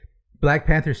Black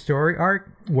Panther story arc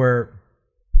where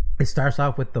it starts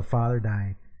off with the father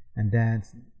dying, and then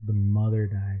the mother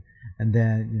died, and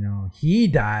then he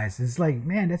dies. It's like,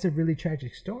 man, that's a really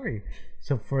tragic story.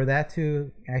 So for that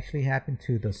to actually happen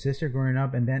to the sister growing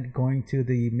up, and then going to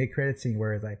the mid-credit scene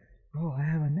where it's like, oh, I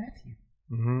have a nephew.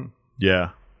 Mm-hmm. Yeah.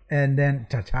 And then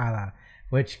T'Challa,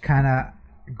 which kind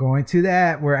of going to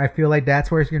that where I feel like that's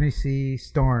where it's going to see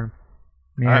Storm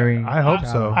marrying. I hope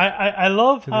T'Challa. so. I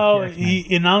love how X-Men.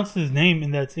 he announced his name in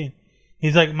that scene.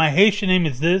 He's like, my Haitian name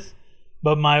is this,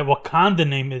 but my Wakanda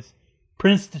name is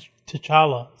Prince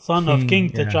T'Challa, son of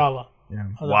King T'Challa. Yeah.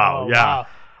 I was Wow. like, Yeah.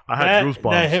 I had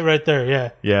goosebumps. That hit right there. Yeah.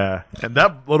 Yeah, and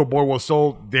that little boy was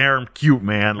so damn cute,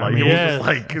 man. Like, he was just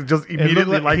like, just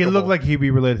immediately he looked like he'd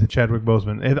be related to Chadwick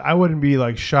Boseman. I wouldn't be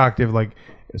like shocked if like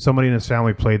somebody in his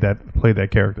family played that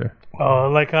character.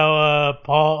 Like how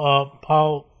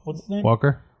Paul, what's his name?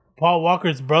 Walker. Paul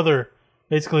Walker's brother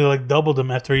basically like doubled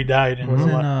him after he died. And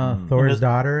Wasn't Thor's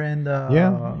daughter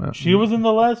and she was in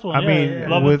the last one. I mean,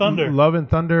 Love and Thunder. Love and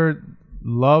Thunder.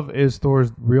 Love is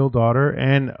Thor's real daughter,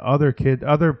 and other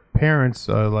parents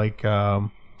like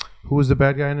who was the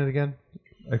bad guy in it again?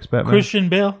 Ex-Batman. Christian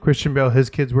Bale.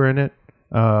 His kids were in it.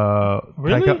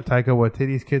 Really? Taika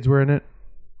Waititi's kids were in it.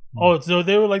 Oh, so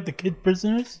they were like the kid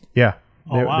prisoners? Yeah.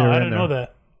 Oh, wow. I didn't know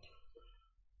that.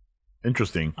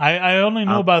 Interesting. I only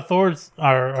know about Thor's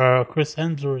Chris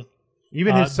Hemsworth.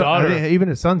 Even his son, daughter. even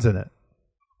his son's in it.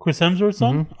 Chris Hemsworth's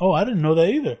son? Mm-hmm. Oh, I didn't know that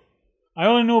either. I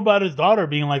only knew about his daughter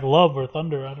being like Love or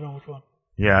Thunder. I don't know which one.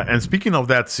 Yeah, and speaking of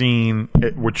that scene,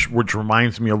 which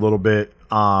reminds me a little bit,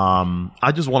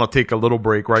 I just want to take a little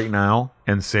break right now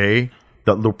and say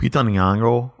that Lupita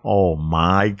Nyong'o, oh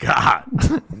my God,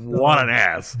 What an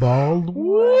ass. Bald.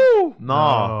 Woo!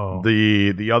 No,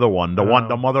 the other one, the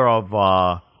mother of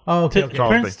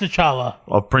Prince T'Challa.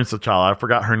 Of Prince T'Challa. I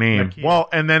forgot her name. Nakia. Well,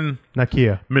 and then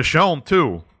Nakia. Michonne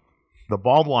too. The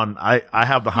bald one, I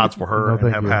have the hots for her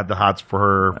and have had the hots for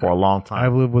her for a long time.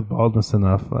 I've lived with baldness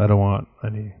enough. I don't want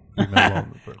any female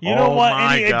baldness. You don't want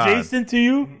my any God. adjacent to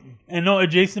you and no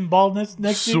adjacent baldness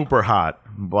next to you? Super hot.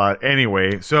 But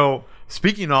anyway, so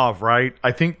speaking of, right,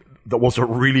 I think that was a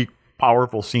really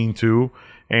powerful scene too.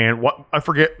 And what I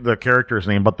forget the character's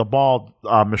name, but the bald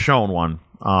Michonne one.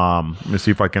 Let me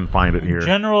see if I can find it here.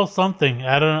 General something.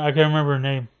 I can't remember her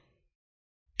name.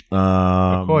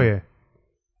 Okoye.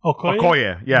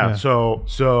 Okoye. Yeah.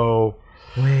 So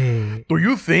Wait. do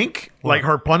you think like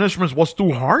her punishment was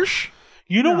too harsh?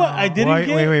 You know what I didn't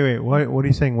get? Wait. What are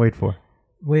you saying? Wait for?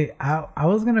 Wait, I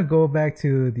was gonna go back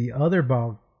to the other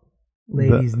bald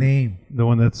lady's name. The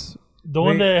one that's The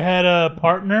one that had a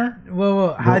partner.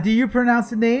 Well, how do you pronounce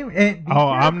the name? And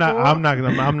I'm not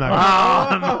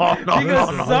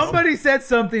because somebody said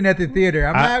something at the theater.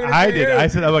 I'm not gonna. I did. I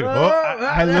said, I'm like,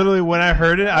 I literally when I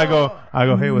heard it, I go,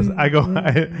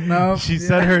 she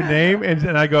said her name,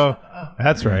 and I go,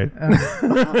 that's right.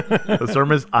 The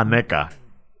term is Aneka.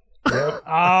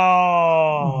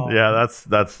 Oh. Yeah,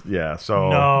 that's yeah. So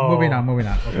No. Moving on.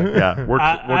 Okay. yeah,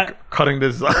 we're cutting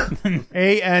this. Aneka.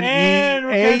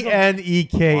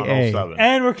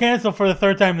 And we're canceled for the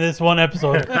third time in this one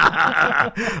episode.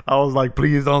 I was like,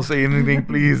 please don't say anything,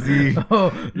 please, D. You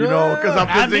know, because I'm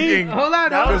just thinking. Hold on.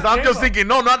 Because I'm just thinking,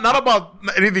 no, not about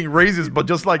anything racist, but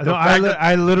just like the fact that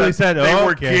I literally said they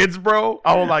were kids, bro.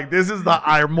 I was like, this is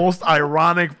the most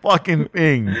ironic fucking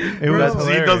thing. It was he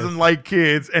hilarious. doesn't like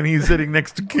kids, and he's sitting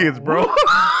next to kids, bro.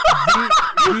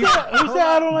 Who said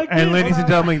I don't like kids? And ladies and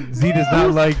gentlemen, Z does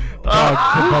not like dogs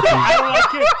and puppies. I don't like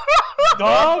kids.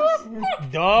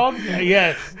 Dogs,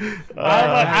 yes.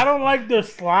 I don't like the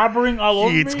slobbering all over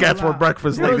He me. eats cats for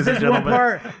breakfast, There ladies was and this one gentlemen.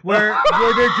 part where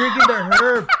they're drinking the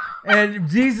herb, and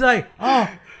Z's like, "Oh,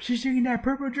 she's drinking that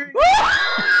purple drink."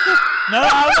 No,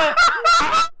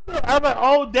 I'm like,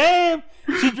 oh damn,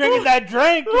 she's drinking that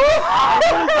drink. I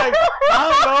was like, I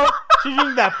don't know, she's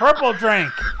drinking that purple drink.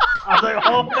 I was like,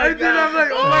 oh my And then I'm god,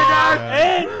 like, "Oh my god!"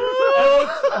 and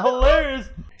what's hilarious.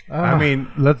 I mean,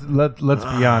 let's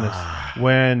be honest.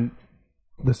 When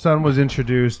the son was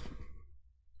introduced,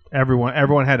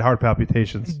 everyone had heart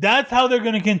palpitations. That's how they're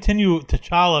going to continue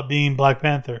T'Challa being Black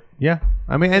Panther. Yeah,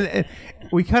 I mean, and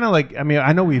we kind of like. I mean,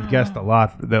 I know we've guessed a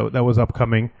lot that was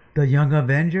upcoming. The Young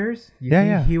Avengers. You Yeah, think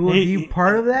yeah. He will be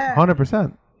part of that.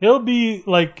 100%. He'll be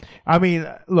like, I mean,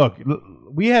 look,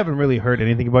 we haven't really heard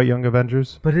anything about Young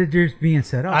Avengers. But it's just being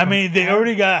set up. I mean, they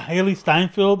already got Haley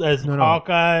Steinfeld as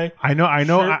Hawkeye. I know,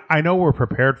 Sure. I know. We're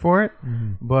prepared for it,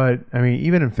 but I mean,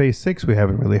 even in Phase 6, we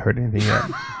haven't really heard anything yet.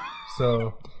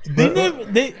 So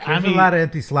There's a lot of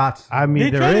empty slots. I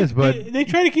mean, there is, but they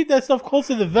try to keep that stuff close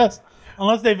to the vest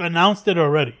unless they've announced it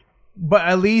already.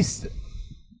 at least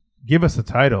give us a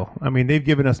title. I mean, they've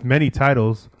given us many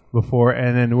titles before,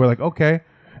 and then we're like, okay.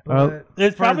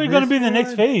 It's probably going to be the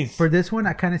next phase. For this one,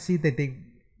 I kind of see that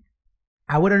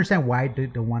I would understand why they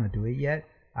don't want to do it yet.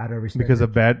 Out of respect,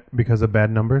 because of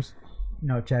bad numbers.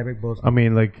 No, Chadwick Boseman. I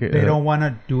mean, like They don't want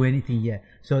to do anything yet.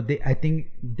 So I think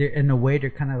they're in a way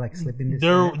they're kind of like slipping this.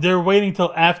 They're waiting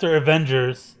till after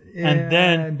Avengers, and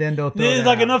then they'll throw there's that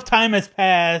like out. enough time has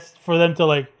passed for them to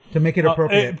like To make it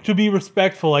appropriate. to be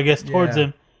respectful, I guess, towards Yeah.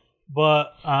 him.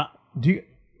 But do you?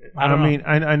 I don't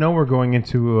know. I know we're going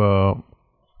into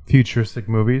futuristic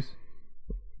movies.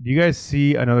 Do you guys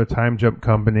see another time jump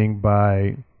accompanying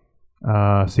by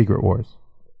Secret Wars?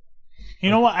 you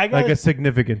know what? I got Like a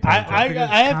significant time jump.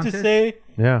 I have to say,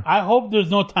 Yeah. I hope there's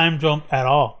no time jump at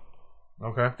all.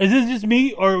 Okay. Is this just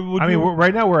me, or would I mean, you?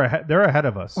 right now we're ahead, they're ahead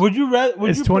of us. Would you rather?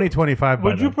 It's 2025.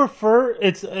 Would you prefer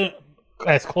it's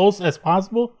as close as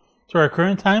possible to our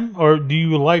current time, or do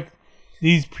you like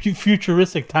these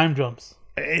futuristic time jumps?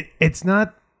 It's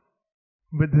not.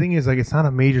 But the thing is, like, it's not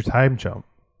a major time jump.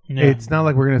 Yeah. It's not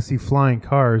like we're gonna see flying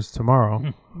cars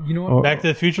tomorrow. You know what? Back to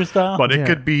the Future style. But it Yeah.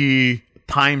 could be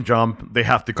time jump. They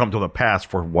have to come to the past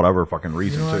for whatever fucking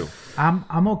reason too.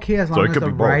 I'm okay as So long it as could the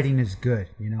be both. writing is good.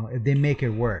 You know, if they make it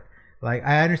work. Like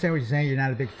I understand what you're saying. You're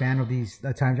not a big fan of these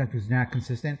time jumps because they're not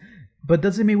consistent. But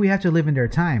doesn't mean we have to live in their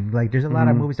time. Like there's a lot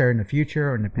of movies that are in the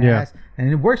future or in the past,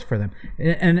 and it works for them.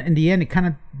 And in the end, it kind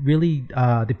of really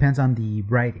depends on the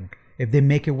writing. If they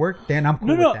make it work, then I'm cool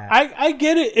No, with that. I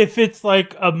get it if it's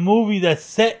like a movie that's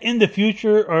set in the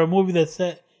future or a movie that's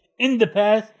set in the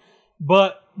past,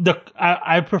 but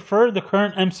I prefer the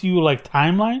current MCU like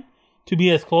timeline to be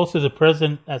as close to the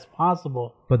present as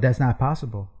possible. But that's not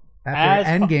possible. After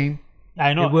Endgame,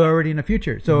 I know. We're already in the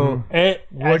future. So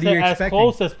what do you expect? As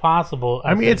close as possible.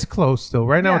 I mean, it's close still.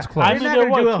 Right now, it's close. They're not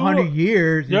going to do 100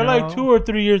 years. They're like 2 or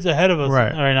 3 years ahead of us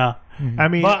right now. I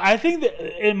mean, but I think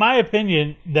that, in my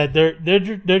opinion, that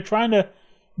they're trying to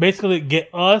basically get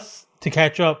us to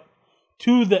catch up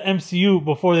to the MCU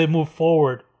before they move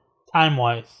forward time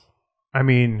wise. I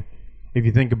mean, if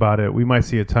you think about it, we might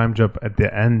see a time jump at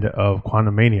the end of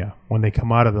Quantumania when they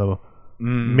come out of the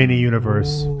mini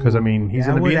universe. Because I mean, he's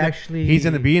going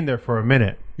to be in there for a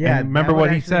minute. Yeah, and remember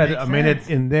what he said: a minute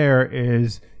in there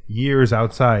is years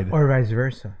outside, or vice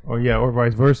versa. Or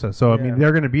vice versa. So I mean,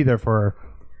 they're going to be there for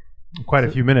quite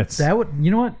a few minutes. That would, you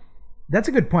know what? That's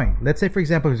a good point. Let's say, for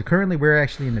example, because currently we're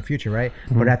actually in the future, right?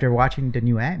 Mm-hmm. But after watching the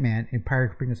new Ant-Man, it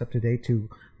probably bring us up to date to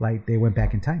like they went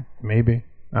back in time. Maybe.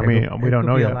 I mean, we don't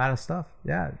know yet. A lot of stuff.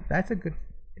 Yeah, that's a good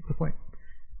point.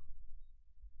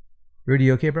 Rudy,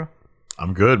 you okay, bro?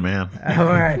 I'm good, man. All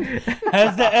right.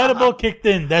 Has the edible kicked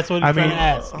in? That's what I'm trying to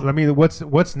ask. I mean,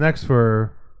 what's next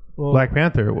for Black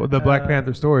Panther? Well, the Black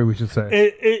Panther story, we should say.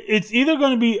 It's either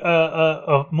going to be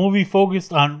a movie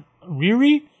focused on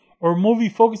Riri or a movie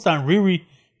focused on Riri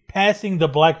passing the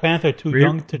Black Panther too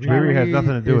young to try. Riri has nothing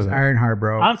to do with it. Ironheart,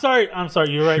 bro. I'm sorry.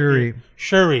 You're right.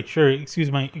 Shuri.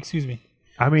 Excuse me.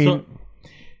 I mean,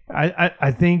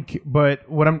 I think, but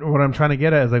what I'm trying to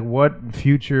get at is like, what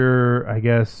future, I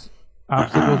guess,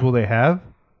 obstacles will they have?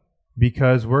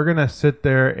 Because we're gonna sit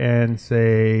there and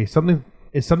say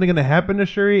is something gonna happen to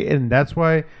Shuri, and that's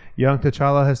why young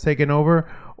T'Challa has taken over,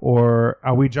 or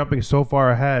are we jumping so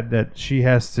far ahead that she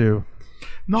has to?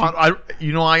 No,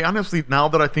 I honestly, now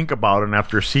that I think about it, and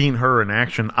after seeing her in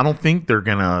action, I don't think they're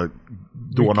gonna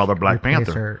do another Black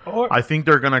Panther. I think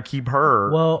they're gonna keep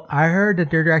her. Well, I heard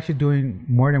that they're actually doing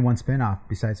more than one spinoff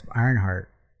besides Ironheart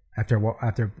after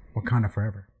Wakanda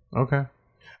Forever. Okay.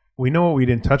 We know what we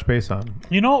didn't touch base on.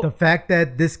 The fact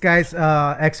that this guy's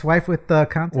ex-wife with the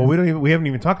Countess. Well, we haven't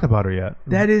even talked about her yet.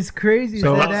 That is crazy.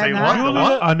 So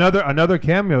another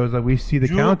cameo is that we see the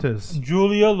Countess,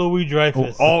 Julia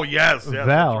Louis-Dreyfus. Oh yes,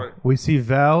 Val. Right. We see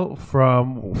Val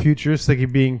from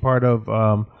Futuristic being part of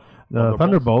the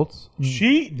Thunderbolts.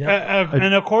 She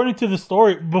and according to the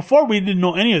story, before we didn't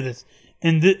know any of this,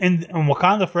 in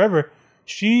Wakanda Forever,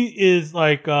 she is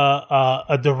like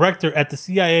a director at the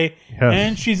CIA,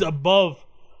 and she's above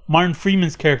Martin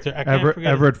Freeman's character.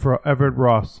 Everett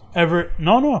Ross.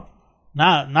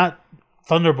 Not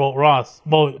Thunderbolt Ross.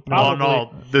 Well,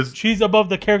 no. She's above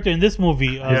the character in this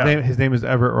movie. His name is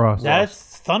Everett Ross.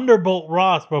 That's Thunderbolt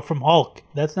Ross, bro, from Hulk.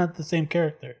 That's not the same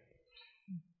character.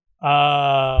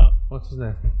 What's his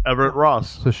name? Everett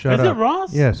Ross. So shut up. Is it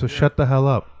Ross? Yeah. So shut the hell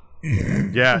up.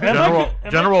 Yeah,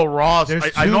 General Ross.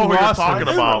 I know who you're talking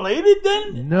about. Are they related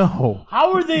then? No.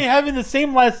 How are they having the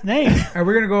same last name? Are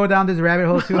we gonna go down this rabbit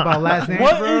hole too about last names?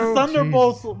 What is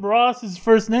Thunderbolt Ross's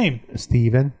first name?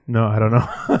 Steven? No, I don't know.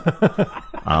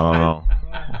 I don't know.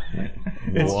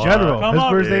 It's General. His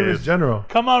first name is General.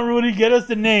 Come on, Rudy, get us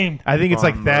the name. I think it's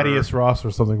like Thaddeus Ross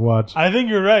or something. Watch. I think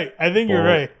you're right.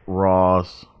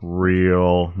 Ross,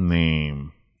 real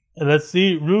name. Let's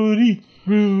see, Rudy.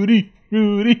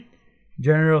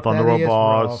 General Thunderbolt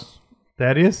Ross.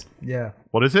 Thaddeus? Yeah.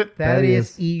 What is it?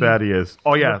 Thaddeus. Thaddeus.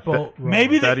 Oh yeah.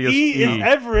 Maybe the E is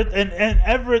Everett, and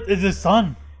Everett is his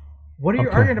son. What are you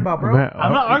arguing about, bro?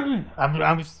 I'm not arguing.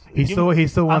 He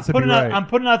still wants to be right. I'm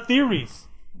putting out theories.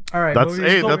 All right. That's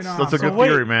a good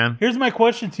theory, man. Here's my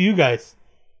question to you guys.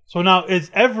 So now, is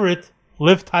Everett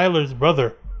Liv Tyler's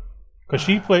brother? Because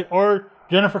she played, or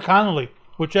Jennifer Connelly,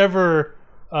 whichever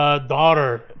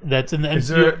daughter that's in the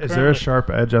MCU. Is there a sharp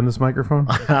edge on this microphone?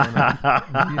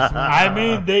 I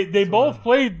mean, they both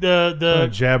played the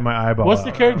jab my eyeball. What's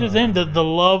the character's name? The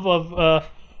love of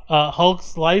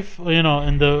Hulk's life,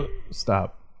 and the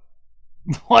stop.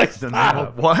 Like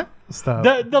stop. What? Stop.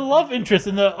 The love interest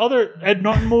in the other Ed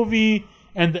Norton movie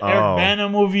and the Eric Bana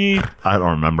movie. I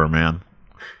don't remember, man.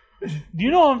 Do you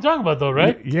know what I'm talking about, though,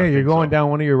 right? Yeah, you're going down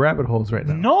one of your rabbit holes right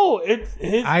now. No, it's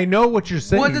his. I know what you're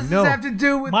saying. What does this have to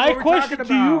do with my question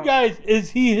to you guys? Is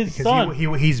he his son?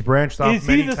 He's branched off is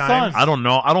many he the times. Son? I don't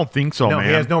know. I don't think so, man.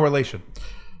 He has no relation.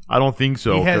 I don't think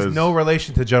so. He has no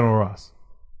relation to General Ross.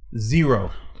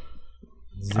 Zero.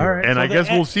 All right. And so I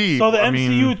guess we'll see. So the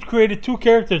MCU created two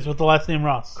characters with the last name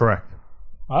Ross. Correct.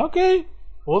 Okay,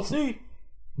 we'll see.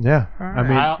 Yeah, right. I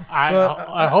mean,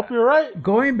 I hope you're right.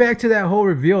 Going back to that whole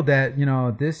reveal that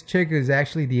this chick is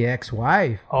actually the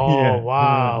ex-wife. Oh yeah.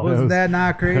 Was wow! that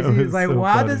not crazy? It's like, so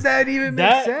why funny. does that even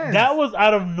make sense? That was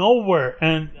out of nowhere,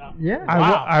 and yeah,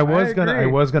 I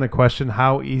was gonna question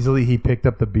how easily he picked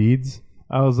up the beads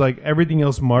I was like, everything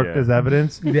else marked as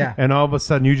evidence. Yeah. And all of a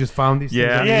sudden, you just found these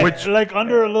things. Yeah, which like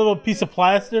under a little piece of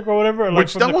plastic or whatever. Like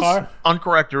which from that the was car.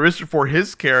 uncharacteristic for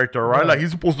his character, right? Like,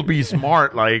 he's supposed to be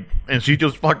smart, like, and she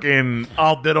just fucking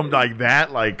outdid him like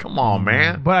that. Like, come on,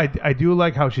 man. But I do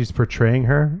like how she's portraying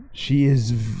her. She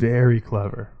is very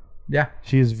clever. Yeah.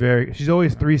 She's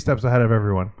always 3 steps ahead of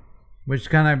everyone. Which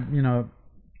kind of,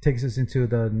 takes us into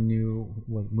the new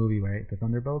movie, right? The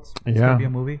Thunderbolts. It's Yeah. gonna be a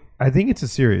movie. I think it's a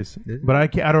series, but I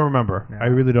don't remember. Yeah. I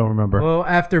really don't remember. Well,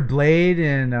 after Blade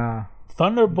and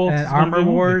Thunderbolts and Armor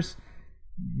Wars,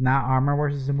 not Armor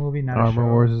Wars is a movie. Not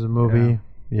Armor Wars is a movie.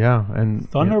 Yeah, and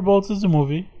Thunderbolts is a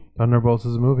movie. Thunderbolts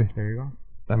is a movie. There you go.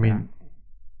 I mean,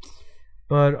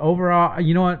 but overall,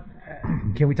 you know what?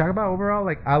 Can we talk about overall?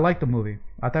 Like, I like the movie.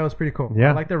 I thought it was pretty cool. Yeah.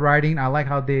 I like the writing. I like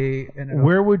how they.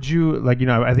 Where would you I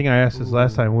think I asked this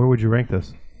last time. Where would you rank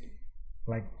this?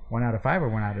 Like 1 out of 5 or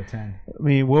 1 out of 10? I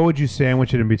mean, what would you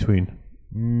sandwich it in between?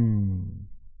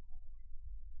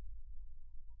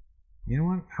 You know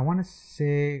what? I want to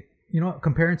say,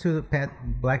 comparing to the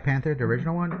Black Panther, the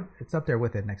original one, it's up there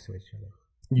with it next to each other.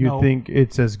 You think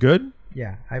it's as good?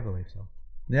 Yeah, I believe so.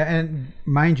 Yeah, and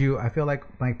mind you, I feel like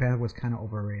Black Panther was kind of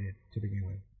overrated to begin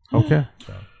with. Okay.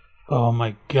 So. Oh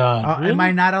my god! Am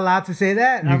I not allowed to say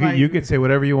that? You could say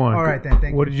whatever you want. All right then.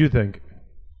 Thank you. What did you think?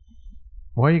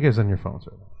 Why are you guys on your phones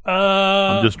right now?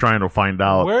 I'm just trying to find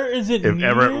out where is it if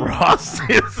Everett Ross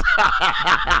is.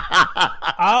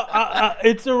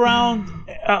 It's around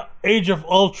Age of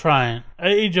Ultron.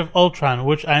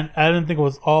 Which I didn't think it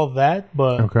was all that,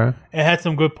 but okay. It had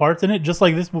some good parts in it, just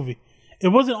like this movie. It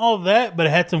wasn't all that, but it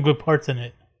had some good parts in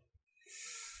it.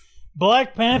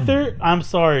 Black Panther, I'm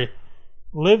sorry,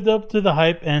 lived up to the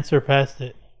hype and surpassed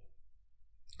it.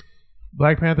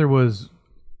 Black Panther was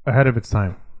ahead of its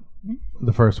time,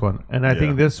 the first one. And I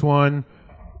think this one,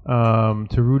 to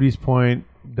Rudy's point,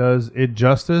 does it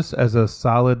justice as a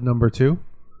solid number 2.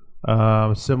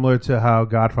 Similar to how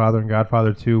Godfather and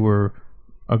Godfather 2 were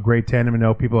a great tandem. I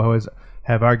know people always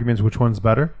have arguments which one's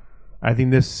better. I think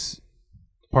this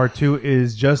part 2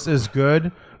 is just as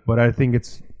good, but I think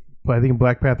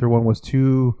Black Panther 1 was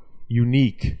too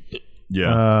unique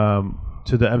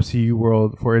to the MCU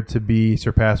world for it to be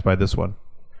surpassed by this one.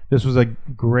 This was a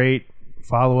great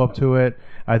follow-up to it.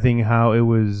 I think how it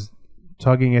was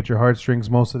tugging at your heartstrings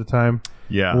most of the time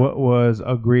was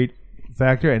a great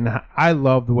factor, and I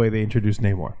love the way they introduced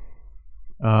Namor.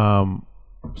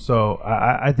 So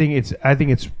I think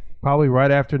it's probably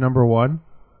right after number 1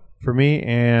 for me,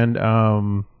 and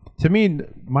to me,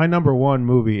 my number 1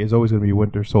 movie is always going to be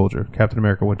Winter Soldier, Captain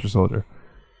America: Winter Soldier.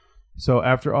 So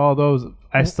after all those,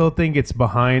 I still think it's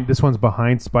behind. This one's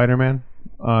behind Spider-Man: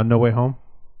 No Way Home.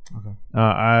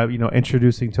 Okay.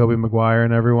 Introducing Tobey Maguire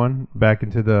and everyone back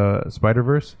into the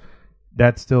Spider-Verse.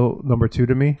 That's still number 2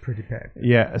 to me. Pretty packed.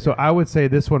 Yeah. So I would say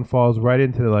this one falls right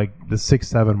into like the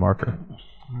 6-7 marker.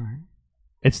 All right.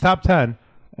 It's top 10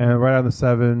 and right on the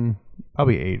 7,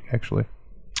 probably 8 actually.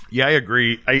 Yeah, I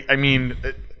agree. I mean,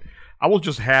 I was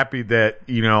just happy that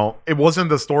it wasn't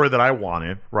the story that I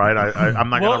wanted. Right? I'm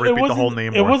not going to repeat the whole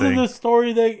name. It wasn't the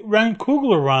story that Ryan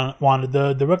Coogler wanted,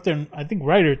 the director and I think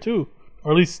writer too,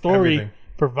 or at least story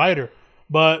provider.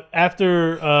 But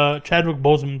after Chadwick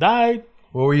Boseman died.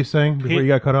 What were you saying before you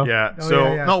got cut off? Yeah.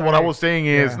 What I was saying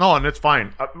is and it's fine.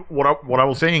 What I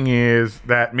was saying is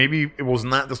that maybe it was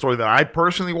not the story that I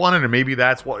personally wanted, and maybe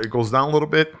that's what it goes down a little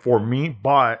bit for me.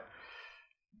 But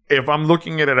if I'm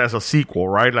looking at it as a sequel,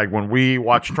 right? Like when we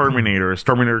watch Terminator, is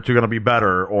Terminator 2 going to be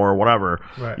better or whatever?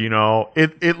 Right.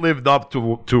 It lived up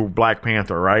to Black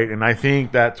Panther, right? And I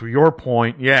think that to your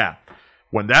point,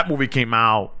 when that movie came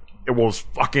out, it was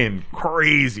fucking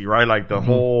crazy, right? Like the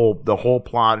whole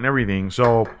plot and everything.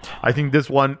 So I think this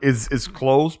one is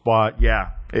close, but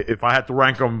if I had to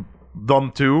rank them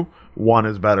 2, 1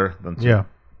 is better than 2. Yeah.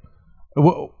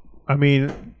 Well, I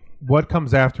mean, what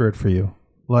comes after it for you?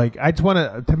 Like, I just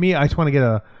want to get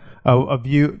a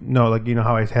view. No, like,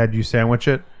 how I had you sandwich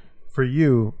it. For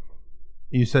you,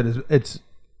 you said it's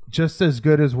just as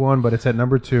good as 1, but it's at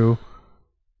number 2.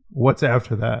 What's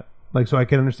after that? Like, so I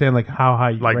can understand like how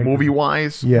high you like movie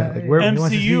wise. Yeah, like where wants to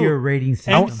see your rating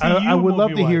system. I would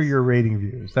love to hear your rating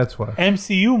views. That's why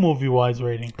MCU movie wise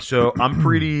rating. So I'm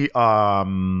pretty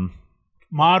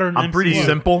modern. I'm pretty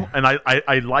simple, and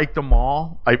I like them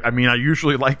all. I mean, I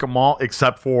usually like them all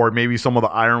except for maybe some of the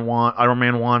Iron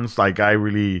Man ones. Like I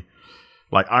really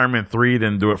like Iron Man 3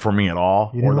 didn't do it for me at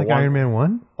all. You didn't like Iron Man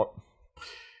 1?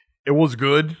 It was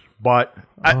good, but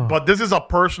but this is a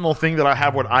personal thing that I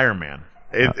have with Iron Man.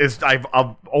 I've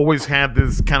always had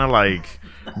this kind of like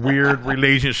weird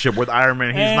relationship with Iron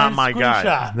Man. He's not my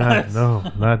guy.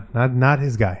 Not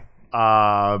his guy.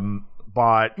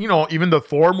 But even the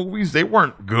Thor movies, they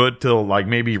weren't good till like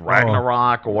maybe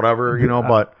Ragnarok or whatever.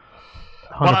 But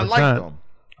I liked them.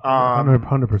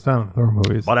 100% of Thor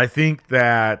movies. But I think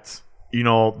that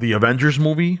the Avengers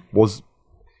movie was,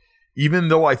 even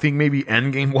though I think maybe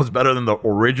Endgame was better than the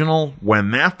original,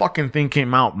 when that fucking thing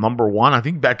came out, number one, I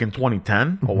think back in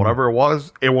 2010 or whatever it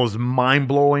was mind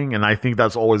blowing, and I think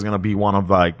that's always gonna be one of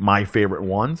like my favorite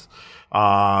ones.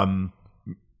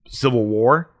 Civil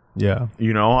War. Yeah.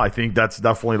 I think that's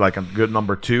definitely like a good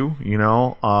number two,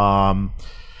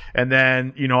 and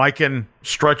then, I can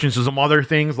stretch into some other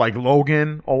things like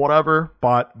Logan or whatever,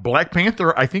 but Black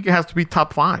Panther, I think it has to be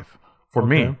top 5 for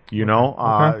me,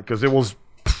 because it was.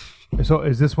 So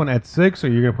is this one at 6, or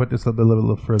you're going to put this a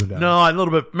little further down?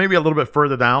 No, maybe a little bit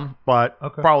further down, but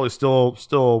probably still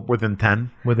within 10.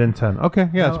 Within 10. Okay,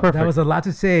 yeah, that's perfect. That was a lot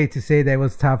to say that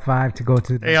was top 5 to go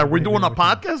to. Hey, are we doing a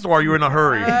podcast or are you in a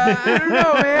hurry? I don't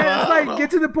know, man. It's like, get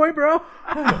to the point, bro.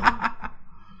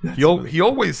 He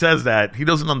always says that. He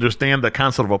doesn't understand the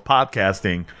concept of a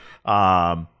podcasting,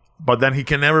 but then he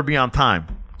can never be on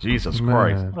time. Jesus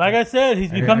Christ. Like I said, he's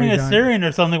becoming a Syrian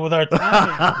or something with our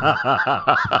timing.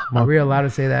 Are we allowed to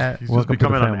say that? He's just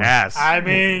becoming an ass. I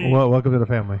mean... Well, welcome to the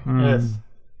family. Yes.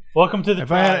 Welcome to the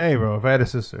tribe. If I had a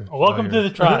sister. Welcome to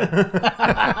the tribe.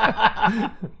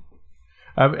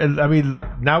 I mean,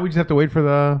 now we just have to wait for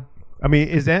the...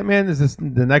 is Ant-Man, is this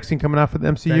the next thing coming out for the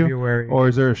MCU? February. Or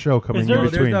is there a show coming in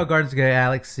between? There's no Guardians of the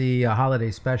Galaxy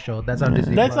holiday special. That's on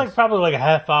Disney+. That's like probably like a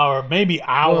half hour, maybe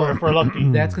hour if we're lucky.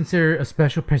 That's considered a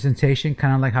special presentation,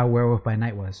 kind of like how Werewolf by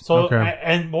Night was. So,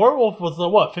 and Werewolf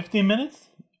was 15 minutes?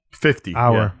 50.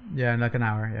 Hour. Yeah, like an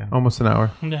hour, yeah. Almost an hour.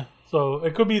 Yeah. So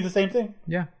it could be the same thing.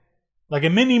 Yeah. Like a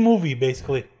mini movie,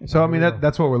 basically. So,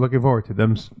 that's what we're looking forward to,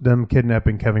 them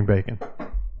kidnapping Kevin Bacon.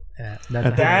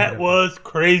 That was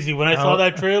crazy. When I saw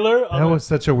that trailer, that was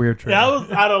such a weird trailer. That was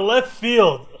out of left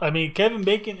field. Kevin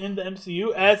Bacon in the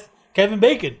MCU as Kevin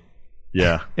Bacon.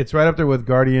 Yeah. It's right up there with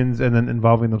Guardians and then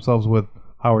involving themselves with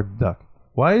Howard the Duck.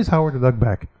 Why is Howard the Duck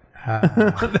back?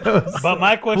 But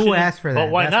my question who asked for that?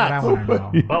 But why That's not? what I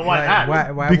want to know. But why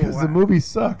not? Why, because the movie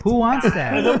sucked. Who wants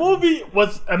that? The movie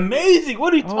was amazing.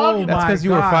 What are you talking about? That's because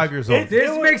you were 5 years old.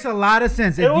 This makes a lot of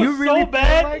sense. It was so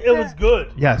bad, it was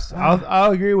good. Yes, I'll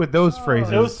agree with those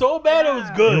phrases. It was so bad, it was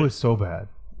good. It was so bad.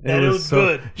 It was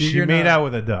good. She made out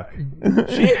with a duck.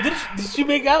 Did she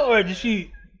make out, or did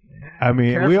she?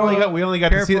 We only got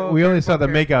to see. We only saw the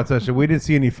makeout session. We didn't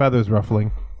see any feathers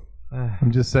ruffling. I'm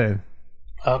just saying.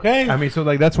 Okay. So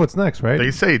that's what's next, right?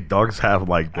 They say dogs have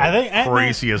like the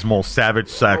craziest, most savage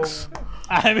sex.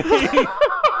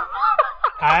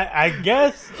 I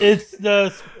guess it's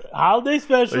the holiday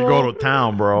special. They go to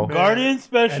town, bro. Guardian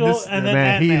special, and then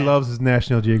man, Ant-Man. he loves his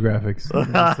National Geographics.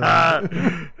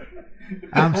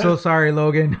 I'm so sorry,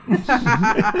 Logan.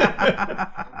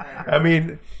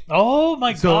 Oh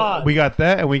my god! We got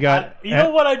that, and we got. You know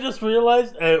what I just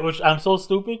realized, which I'm so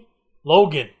stupid.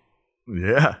 Logan.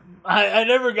 Yeah. I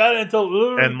never got it until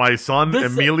literally. And my son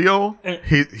Emilio,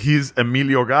 he's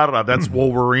Emilio Garra. That's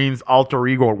Wolverine's alter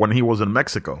ego when he was in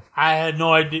Mexico. I had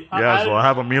no idea. Yeah, so I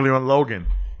have Emilio and Logan.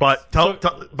 But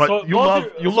you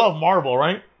love Marvel,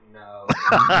 right? No.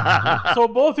 So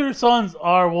both your sons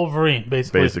are Wolverine,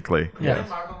 basically. Basically. The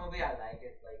Marvel movie, I like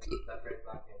it. Like the first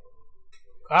Black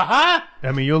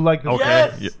Panther movie. You'll like.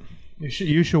 Okay. Yes.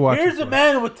 You should watch. Here's a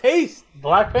man with taste.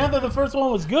 Black Panther, the first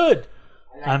one was good.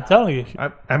 I'm telling you.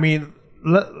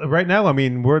 Right now,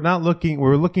 we're not looking.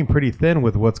 We're looking pretty thin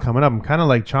with what's coming up. I'm kind of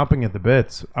like chomping at the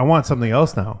bits. I want something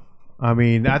else now.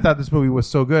 I thought this movie was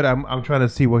so good. I'm trying to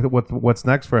see what's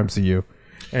next for MCU,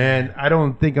 and I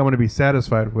don't think I'm going to be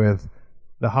satisfied with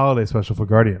the holiday special for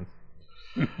Guardian.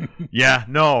 Yeah,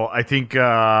 no, I think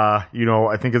I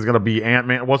think it's going to be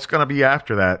Ant-Man. What's going to be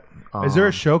after that? Is there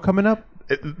a show coming up?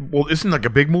 Isn't like a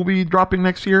big movie dropping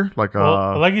next year? Like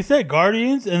you said,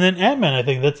 Guardians and then Ant-Man. I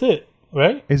think that's it,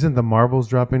 right? Isn't the Marvels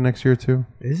dropping next year too?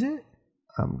 Is it?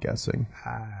 I'm guessing.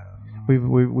 I don't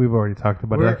know. We've already talked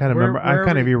about it. I kind of remember. I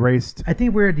kind of erased. I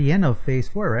think we're at the end of Phase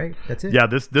 4, right? That's it. Yeah,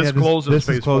 this closes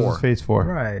Phase 4. Phase 4.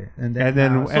 Right, and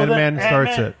then Ant-Man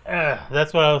starts it.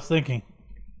 That's what I was thinking.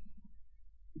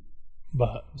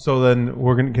 But so then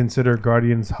we're going to consider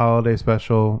Guardians Holiday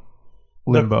Special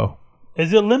Limbo.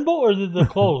 Is it Limbo or is it the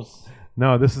close?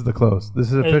 No, this is the close.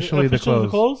 This is officially the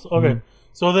close. Okay. Mm-hmm.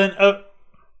 So then,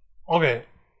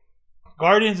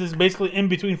 Guardians is basically in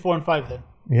between 4 and 5 then.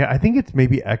 Yeah, I think it's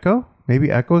maybe Echo. Maybe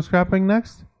Echo's scrapping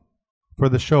next for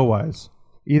the show-wise.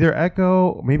 Either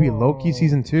Echo, maybe Loki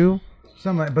season 2.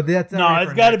 But that's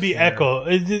it's got to be Echo.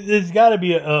 It's got to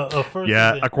be a first.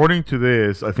 Yeah, season. According to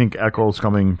this, I think Echo's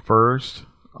coming first.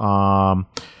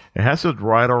 It has it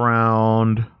right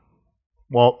around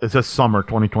Well, it says summer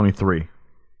 2023.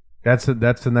 That's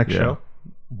the next show.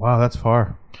 Wow, that's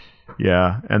far.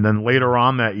 Yeah, and then later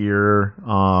on that year,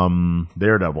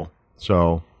 Daredevil.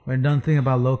 So We're done thing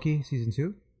about Loki season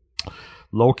 2.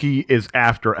 Loki is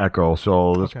after Echo,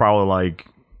 so that's probably like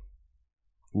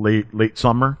late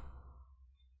summer,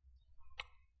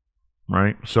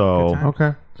 right? So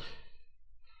Okay.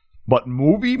 but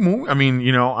movie. I mean,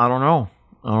 I don't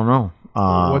know.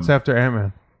 What's after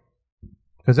Ant-Man?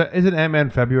 Because isn't Ant-Man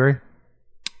February?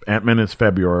 Ant-Man is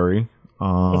February.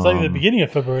 It's like the beginning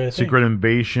of February. I think. Secret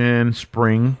Invasion,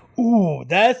 spring. Ooh,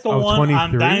 that's the one 23?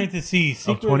 I'm dying to see.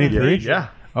 Secret 23? Invasion. Yeah.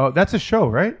 Oh, that's a show,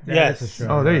 right? Yes. that's a show.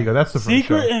 Oh, there you go. That's the first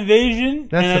Secret show. Invasion,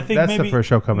 That's and the- I think that's maybe the first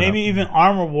show coming maybe up. even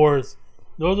Armor Wars.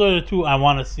 Those are the two I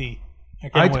want to see. I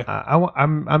can't wait.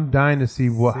 I'm dying to see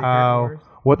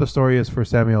what the story is for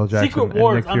Samuel L. Jackson. Secret and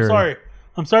Wars. Nick Fury.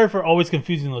 I'm sorry for always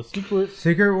confusing those.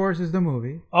 Secret Wars is the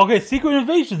movie. Okay, Secret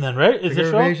Invasion then, right? Is Secret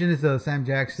the show? Invasion is the Sam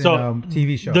Jackson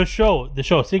TV show. The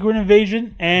show, Secret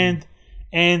Invasion, and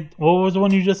what was the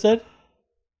one you just said?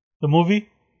 The movie,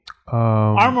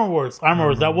 Armor Wars.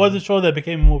 That was a show that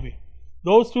became a movie.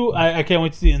 Those two, I can't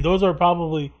wait to see, and those are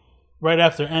probably right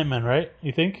after Ant-Man, right?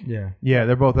 You think? Yeah. Yeah,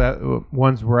 they're both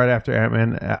one's right after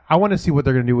Ant-Man. I want to see what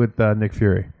they're going to do with Nick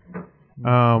Fury.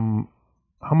 How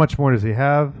much more does he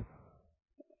have?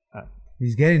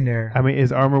 He's getting there. I mean,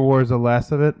 is Armor Wars the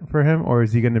last of it for him, or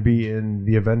is he going to be in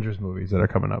the Avengers movies that are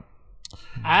coming up?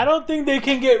 I don't think they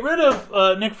can get rid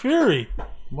of Nick Fury.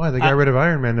 Why? They got rid of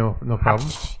Iron Man, no problem.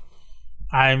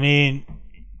 I mean,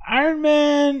 Iron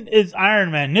Man is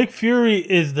Iron Man. Nick Fury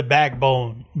is the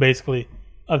backbone, basically,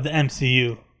 of the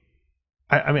MCU.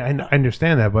 I mean, I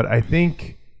understand that, but I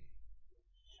think...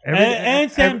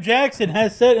 And Sam Jackson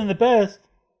has said in the past,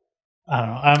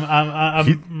 I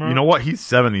don't know. You know what? He's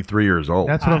 73 years old.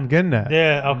 That's what I'm getting at.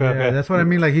 Yeah, okay. That's what I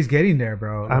mean. Like, he's getting there,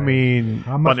 bro. I mean...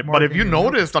 How much more But if can you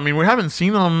noticed, I mean, we haven't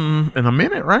seen him in a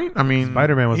minute, right? I mean,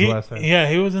 Spider-Man was the last time. Yeah,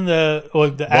 he was in the...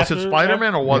 Like, the was it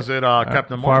Spider-Man or was it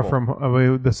Captain Far Marvel?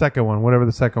 from... the second one, whatever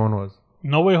the second one was.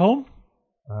 No Way Home?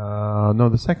 No,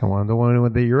 the second one. The one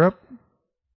with the Europe?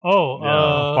 Oh,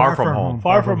 Far From Home.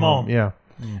 Far From Home. Yeah.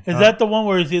 Is that the one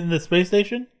where he's in the space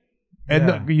station?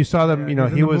 And you saw them,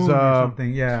 he was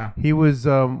something. Yeah. he was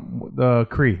the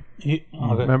Kree. Okay.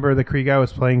 Remember the Kree guy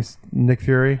was playing Nick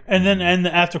Fury? And then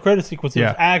the after credit sequence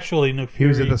was actually Nick Fury. He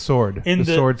was at the Sword. in the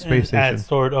Sword space station. At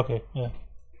Sword, okay, yeah.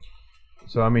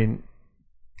 So I mean,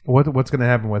 what's going to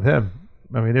happen with him?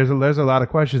 I mean, there's a lot of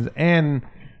questions. And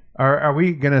are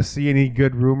we going to see any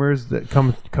good rumors that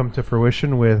come to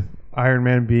fruition with Iron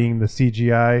Man being the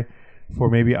CGI for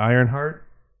maybe Ironheart?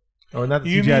 Or not the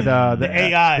You CGI, mean the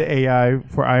AI. The AI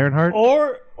for Ironheart?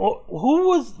 Or who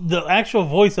was the actual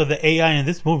voice of the AI in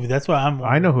this movie? That's what I'm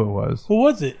wondering. I know who it was. Who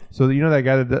was it? So you know that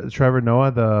guy, Trevor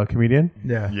Noah, the comedian?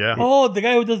 Yeah. Yeah. Oh, the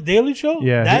guy who does Daily Show?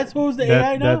 Yeah. That's who was the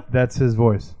AI now? That's his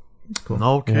voice.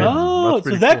 No kidding. Oh, That's so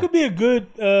pretty that cool. could be a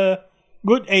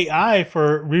good AI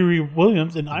for Riri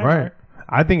Williams and Iron Right. Man.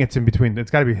 I think it's in between. It's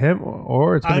got to be him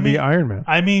or it's going to be Iron Man.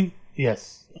 I mean,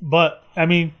 yes. But, I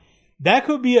mean, that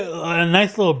could be a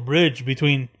nice little bridge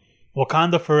between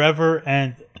Wakanda Forever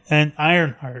and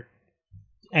Ironheart.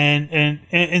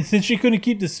 And since she couldn't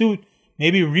keep the suit,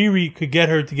 maybe Riri could get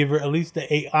her to give her at least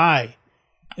the AI.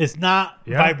 It's not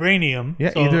vibranium.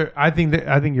 Yeah, so I think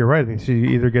you're right. I think she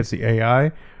either gets the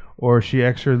AI or she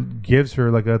actually gives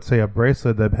her, like, let's say, a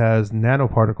bracelet that has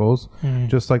nanoparticles,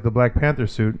 just like the Black Panther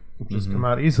suit, just come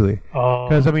out easily.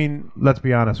 Because, I mean, let's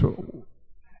be honest.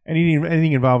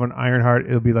 Anything involving Ironheart,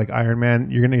 it'll be like Iron Man.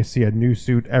 You're going to see a new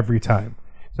suit every time.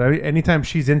 So anytime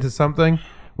she's into something,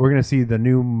 we're going to see the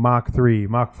new Mach 3,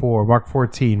 Mach 4, Mach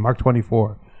 14, Mach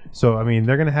 24. So, I mean,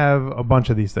 they're going to have a bunch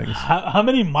of these things. How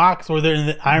many Machs were there in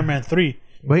the Iron Man 3?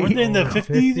 Weren't they in the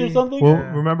 50s or something? Well,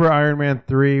 remember Iron Man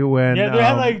 3 when... Yeah, they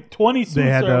had like 20 suits they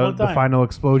had at one time. the final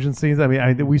explosion scenes. I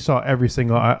mean, we saw every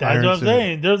single Iron That's what I'm suit.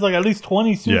 saying. There's like at least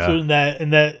 20 suits in that But I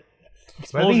think he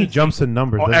explosion. jumps in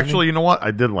numbers. Oh, doesn't actually, you know what?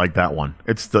 I did like that one.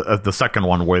 It's the second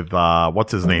one with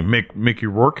what's his name, Mickey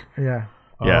Rourke. Yeah.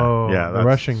 he? Yeah, Oh, yeah, the that's-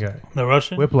 Russian guy. The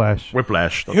Russian? Whiplash.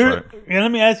 Whiplash. That's Here, right. yeah,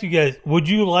 let me ask you guys: would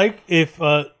you like if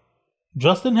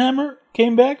Justin Hammer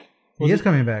came back? He is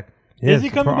coming back. Is he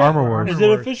Yes, coming for back? Armor Wars. Is it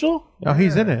official? Oh,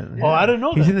 he's in it. Oh, I didn't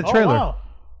know. He's that. in the trailer. Oh, wow.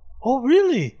 Oh,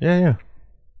 really? Yeah.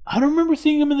 I don't remember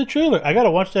seeing him in the trailer. I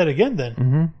gotta watch that again then.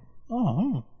 Mm-hmm.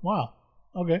 Oh, wow.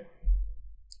 Okay.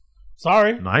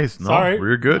 Sorry. Nice. No, Sorry.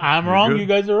 we're good. I'm We're wrong. good. You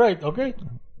guys are right. Okay.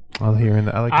 I like hearing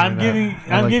that. I'm giving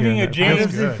a How James.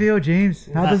 does it feel, James?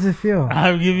 How does it feel?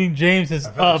 I'm giving James his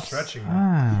ups,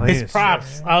 Ah. his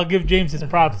props. I'll give James his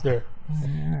props there.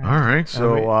 All right,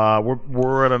 so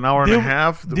we're at an hour and a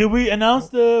half. Did we announce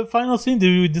the final scene?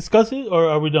 Did we discuss it, or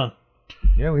are we done?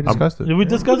 Yeah, we discussed it. Did we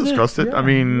discuss it? Discussed it. I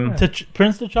mean,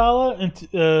 Prince T'Challa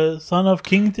and son of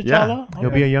King T'Challa. He'll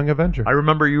be a young Avenger. I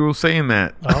remember you saying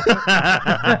that.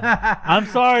 I'm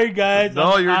sorry, guys.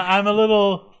 No, I'm a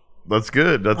little. That's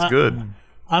good. That's good.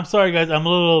 I'm sorry, guys. I'm a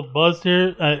little buzzed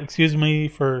here. Excuse me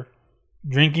for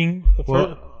drinking.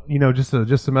 Well, just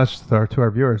a message to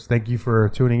our viewers. Thank you for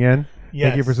tuning in. Yes.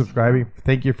 Thank you for subscribing.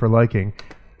 Thank you for liking.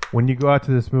 When you go out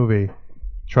to this movie,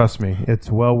 trust me,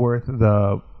 it's well worth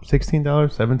the $16,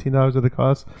 $17 of the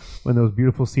cost when those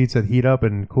beautiful seats that heat up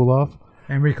and cool off.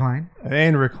 And recline.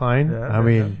 Yeah, I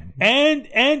mean... And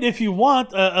if you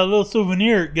want a little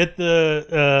souvenir, get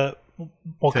the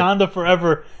Wakanda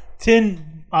Forever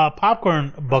tin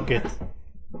popcorn bucket.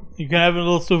 You can have a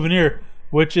little souvenir.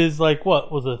 Which is like, what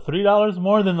was it, $3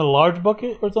 more than the large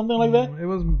bucket or something like that? It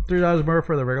was $3 more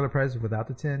for the regular price without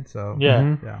the tin. So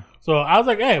yeah. So I was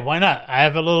like, hey, why not? I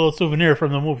have a little souvenir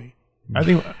from the movie. I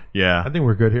think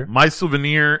we're good here. My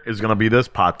souvenir is gonna be this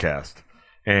podcast,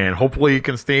 and hopefully it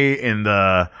can stay in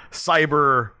the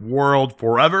cyber world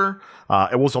forever.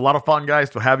 It was a lot of fun, guys,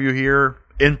 to have you here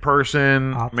in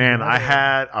person. Man, I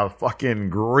had a fucking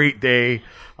great day.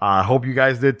 I hope you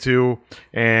guys did too.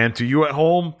 And to you at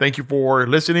home, thank you for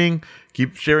listening.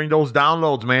 Keep sharing those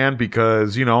downloads, man,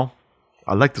 because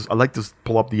I like to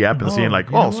pull up the app and seeing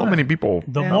so many people.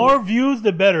 The more views,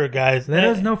 the better, guys. Let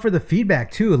us know for the feedback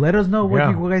too. Let us know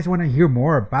what you guys want to hear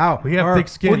more about. We have thick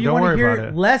skin. Don't worry about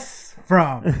it. Less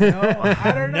from.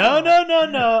 I don't know.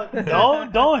 No.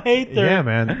 Don't hate them. Yeah,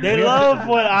 man. They love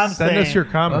what I'm saying. Send us your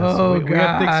comments. We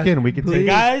have thick skin. We can take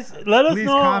guys, let us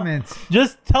know. Comments.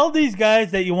 Just tell these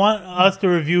guys that you want us to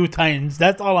review Titans.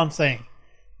 That's all I'm saying.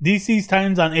 DC's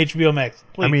Titans on HBO Max.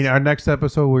 Please. I mean, our next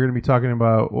episode, we're going to be talking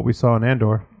about what we saw in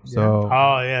Andor. So,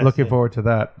 looking forward to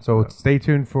that. So, stay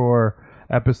tuned for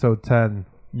episode 10.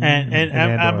 And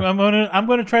I'm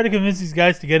gonna try to convince these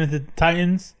guys to get into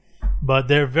Titans, but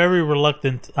they're very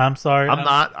reluctant. I'm sorry.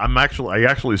 I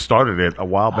actually started it a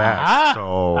while back.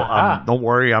 So don't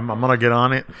worry. I'm gonna get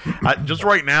on it. Just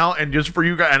right now, and just for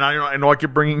you guys. And I know I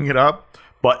keep bringing it up,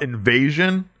 but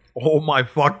Invasion. Oh my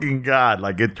fucking god!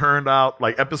 Like it turned out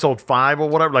like episode 5 or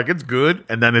whatever. Like it's good,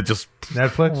 and then it just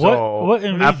Netflix. What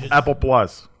Apple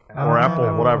Plus or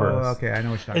Apple whatever. Okay, I know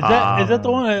what you're talking about. Is that the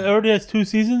one that already has 2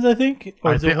 seasons? I think.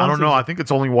 Or I don't know. I think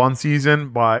it's only 1 season,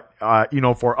 but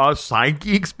for us Sci'd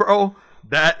Geeks, bro,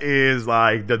 that is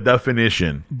like the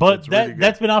definition. But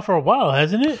that's been out for a while,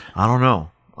 hasn't it? I don't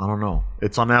know.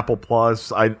 It's on Apple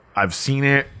Plus. I've seen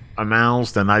it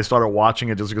announced, and I started watching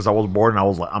it just because I was bored, and I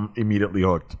was like, I'm immediately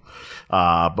hooked.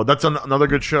 But that's another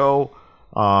good show.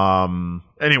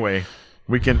 Anyway,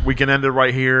 we can end it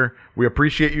right here. We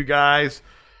appreciate you guys.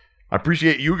 I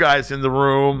appreciate you guys in the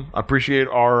room. I appreciate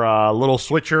our little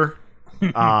switcher,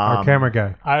 our camera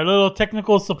guy, our little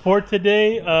technical support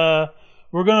today.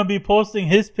 We're gonna be posting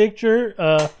his picture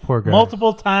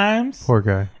multiple times. Poor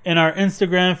guy. In our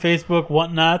Instagram, Facebook,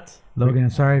 whatnot. Logan, I'm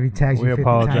sorry if he tags you 50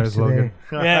 times today. Logan.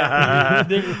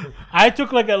 Yeah, I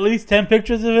took like at least 10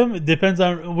 pictures of him. It depends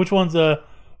on which ones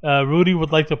Rudy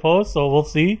would like to post, so we'll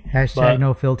see. Hashtag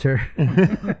no filter.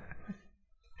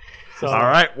 So, all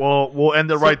right, well, we'll end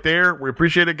it right there. We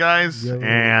appreciate it, guys.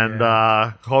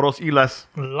 Jodos y les.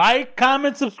 Like,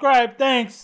 comment, subscribe. Thanks.